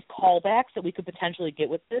amount of callbacks that we could potentially get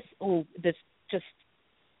with this,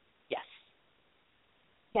 yes.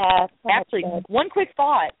 Yeah. Actually, one quick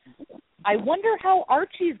thought. I wonder how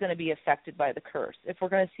Archie's going to be affected by the curse, if we're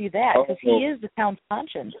going to see that, because he is the town's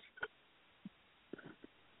conscience.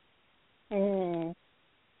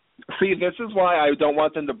 See, this is why I don't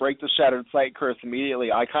want them to break the Shattered Sight Curse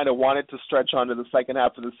immediately. I kind of want it to stretch on to the second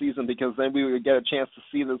half of the season, because then we would get a chance to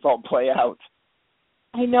see this all play out.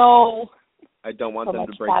 I know. I don't want them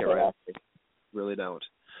to break it right away. Really don't.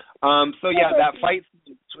 That fight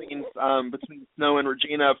between Snow and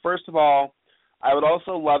Regina, first of all, I would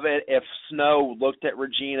also love it if Snow looked at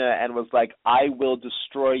Regina and was like, I will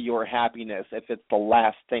destroy your happiness if it's the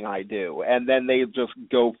last thing I do. And then they just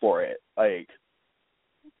go for it. Like,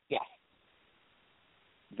 yeah.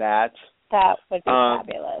 That would be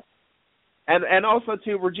fabulous. And also,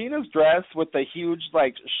 too, Regina's dress with the huge,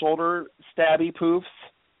 like, shoulder stabby poofs.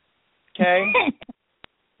 Okay?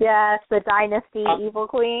 Yes, the Dynasty Evil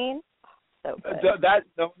Queen. So good.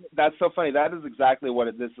 That's so funny. That is exactly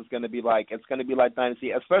what this is going to be like. It's going to be like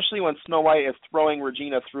Dynasty, especially when Snow White is throwing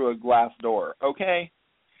Regina through a glass door. Okay?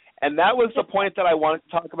 And that was the point that I wanted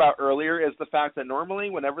to talk about earlier, is the fact that normally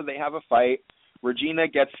whenever they have a fight, Regina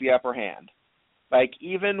gets the upper hand. Like,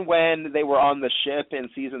 even when they were on the ship in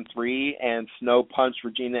season 3 and Snow punched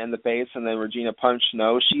Regina in the face and then Regina punched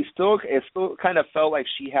Snow, it still kind of felt like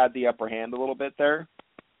she had the upper hand a little bit there.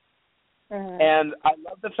 Mm-hmm. And I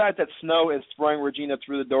love the fact that Snow is throwing Regina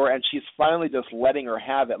through the door and she's finally just letting her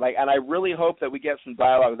have it. Like, and I really hope that we get some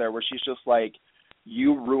dialogue there where she's just like,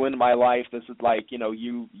 "You ruined my life. This is like,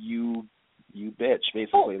 you bitch,"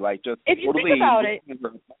 basically. Well, like, just if you totally think about it,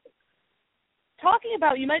 talking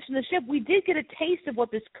about, you mentioned the ship, we did get a taste of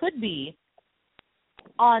what this could be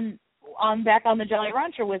on back on the Jolly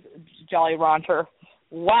Rancher with Jolly Rancher.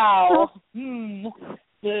 Wow. The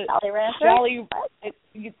Jolly Rancher?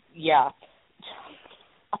 Yeah.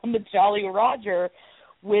 On the Jolly Roger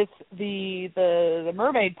with the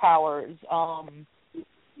mermaid powers,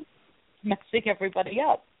 messing everybody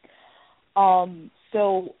up.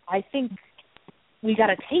 So I think we got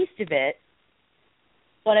a taste of it,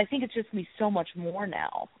 but I think it's just going to be so much more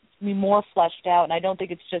now. It's going to be more fleshed out, and I don't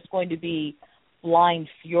think it's just going to be blind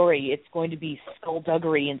fury. It's going to be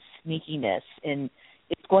skullduggery and sneakiness, and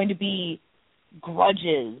it's going to be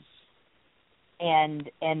grudges,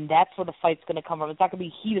 and that's where the fight's going to come from. It's not going to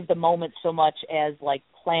be heat of the moment so much as, like,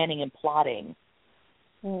 planning and plotting.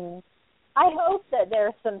 I hope that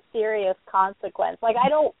there's some serious consequence. Like, I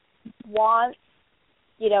don't want,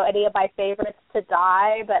 any of my favorites to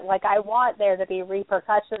die, but, like, I want there to be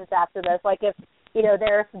repercussions after this. Like, if,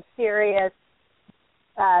 there are some serious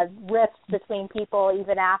rifts between people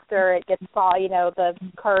even after it gets the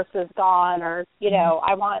curse is gone, or,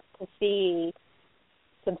 I want to see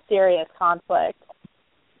some serious conflict.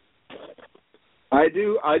 I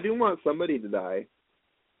do want somebody to die.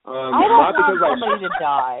 I don't want somebody to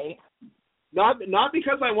die. Not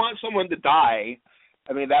because I want someone to die.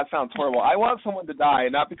 I mean, that sounds horrible. I want someone to die,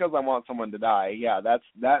 not because I want someone to die. Yeah, that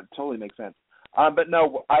totally makes sense. But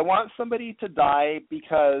no, I want somebody to die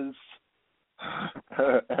because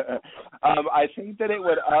I think that it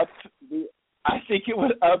would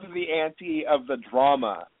up the ante of the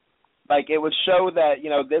drama. Like, it would show that,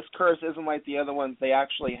 this curse isn't like the other ones. They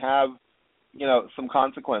actually have, some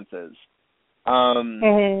consequences.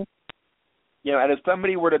 And if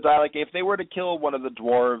somebody were to die, like, if they were to kill one of the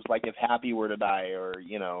dwarves, like if Happy were to die, or,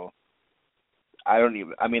 I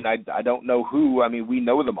don't know who. I mean, we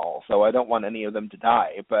know them all, so I don't want any of them to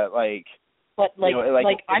die. But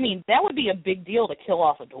that would be a big deal to kill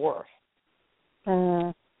off a dwarf.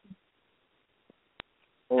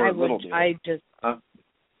 Or a little deal.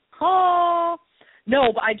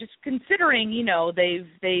 No, but I just considering,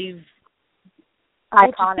 they've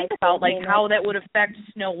iconic think about like how that would affect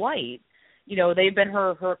Snow White. They've been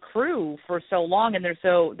her crew for so long, and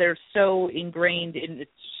they're so ingrained in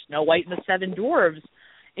Snow White and the Seven Dwarves.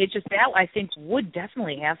 It's just that I think would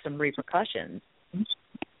definitely have some repercussions.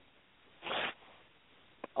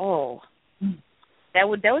 Oh, that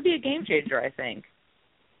would be a game changer, I think.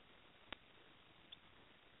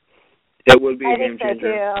 It would be a game changer. I think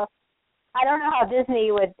so too. I don't know how Disney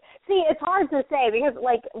would see. It's hard to say because,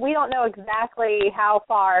 like, we don't know exactly how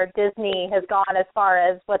far Disney has gone as far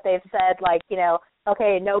as what they've said. Like,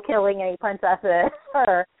 okay, no killing any princesses,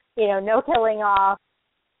 or no killing off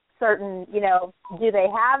certain. Do they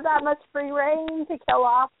have that much free reign to kill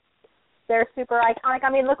off their super iconic?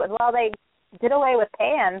 I mean, look, they did away with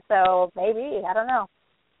Pan, so maybe, I don't know.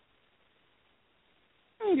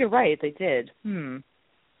 You're right, they did.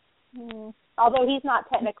 Although he's not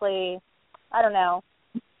technically, I don't know,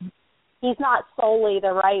 he's not solely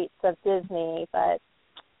the rights of Disney, but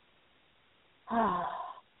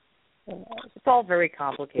it's all very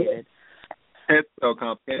complicated. It's so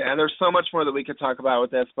complicated, and there's so much more that we could talk about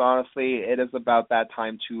with this, but honestly, it is about that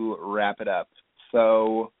time to wrap it up.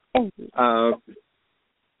 So,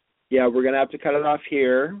 yeah, we're going to have to cut it off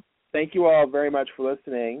here. Thank you all very much for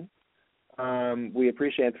listening. We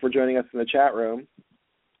appreciate it for joining us in the chat room.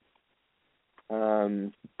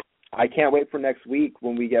 I can't wait for next week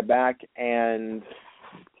when we get back and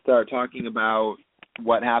start talking about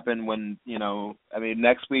what happened when,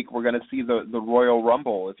 next week we're going to see the Royal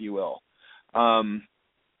Rumble, if you will.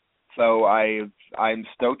 So I'm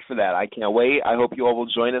stoked for that. I can't wait. I hope you all will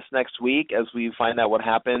join us next week as we find out what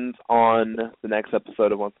happens on the next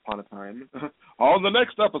episode of Once Upon a Time. On the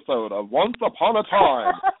next episode of Once Upon a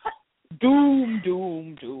Time. Doom,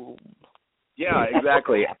 doom, doom. Yeah,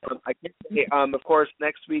 exactly. I can't say, of course,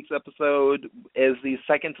 next week's episode is the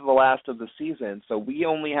second to the last of the season, so we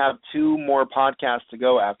only have 2 more podcasts to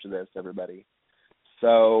go after this, everybody.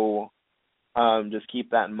 So just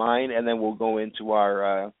keep that in mind, and then we'll go into our,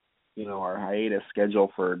 our hiatus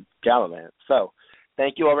schedule for Gallivant. So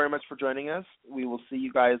thank you all very much for joining us. We will see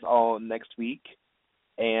you guys all next week.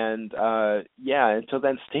 And, until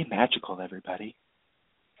then, stay magical, everybody.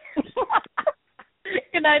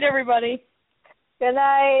 Good night, everybody. Good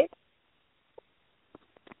night.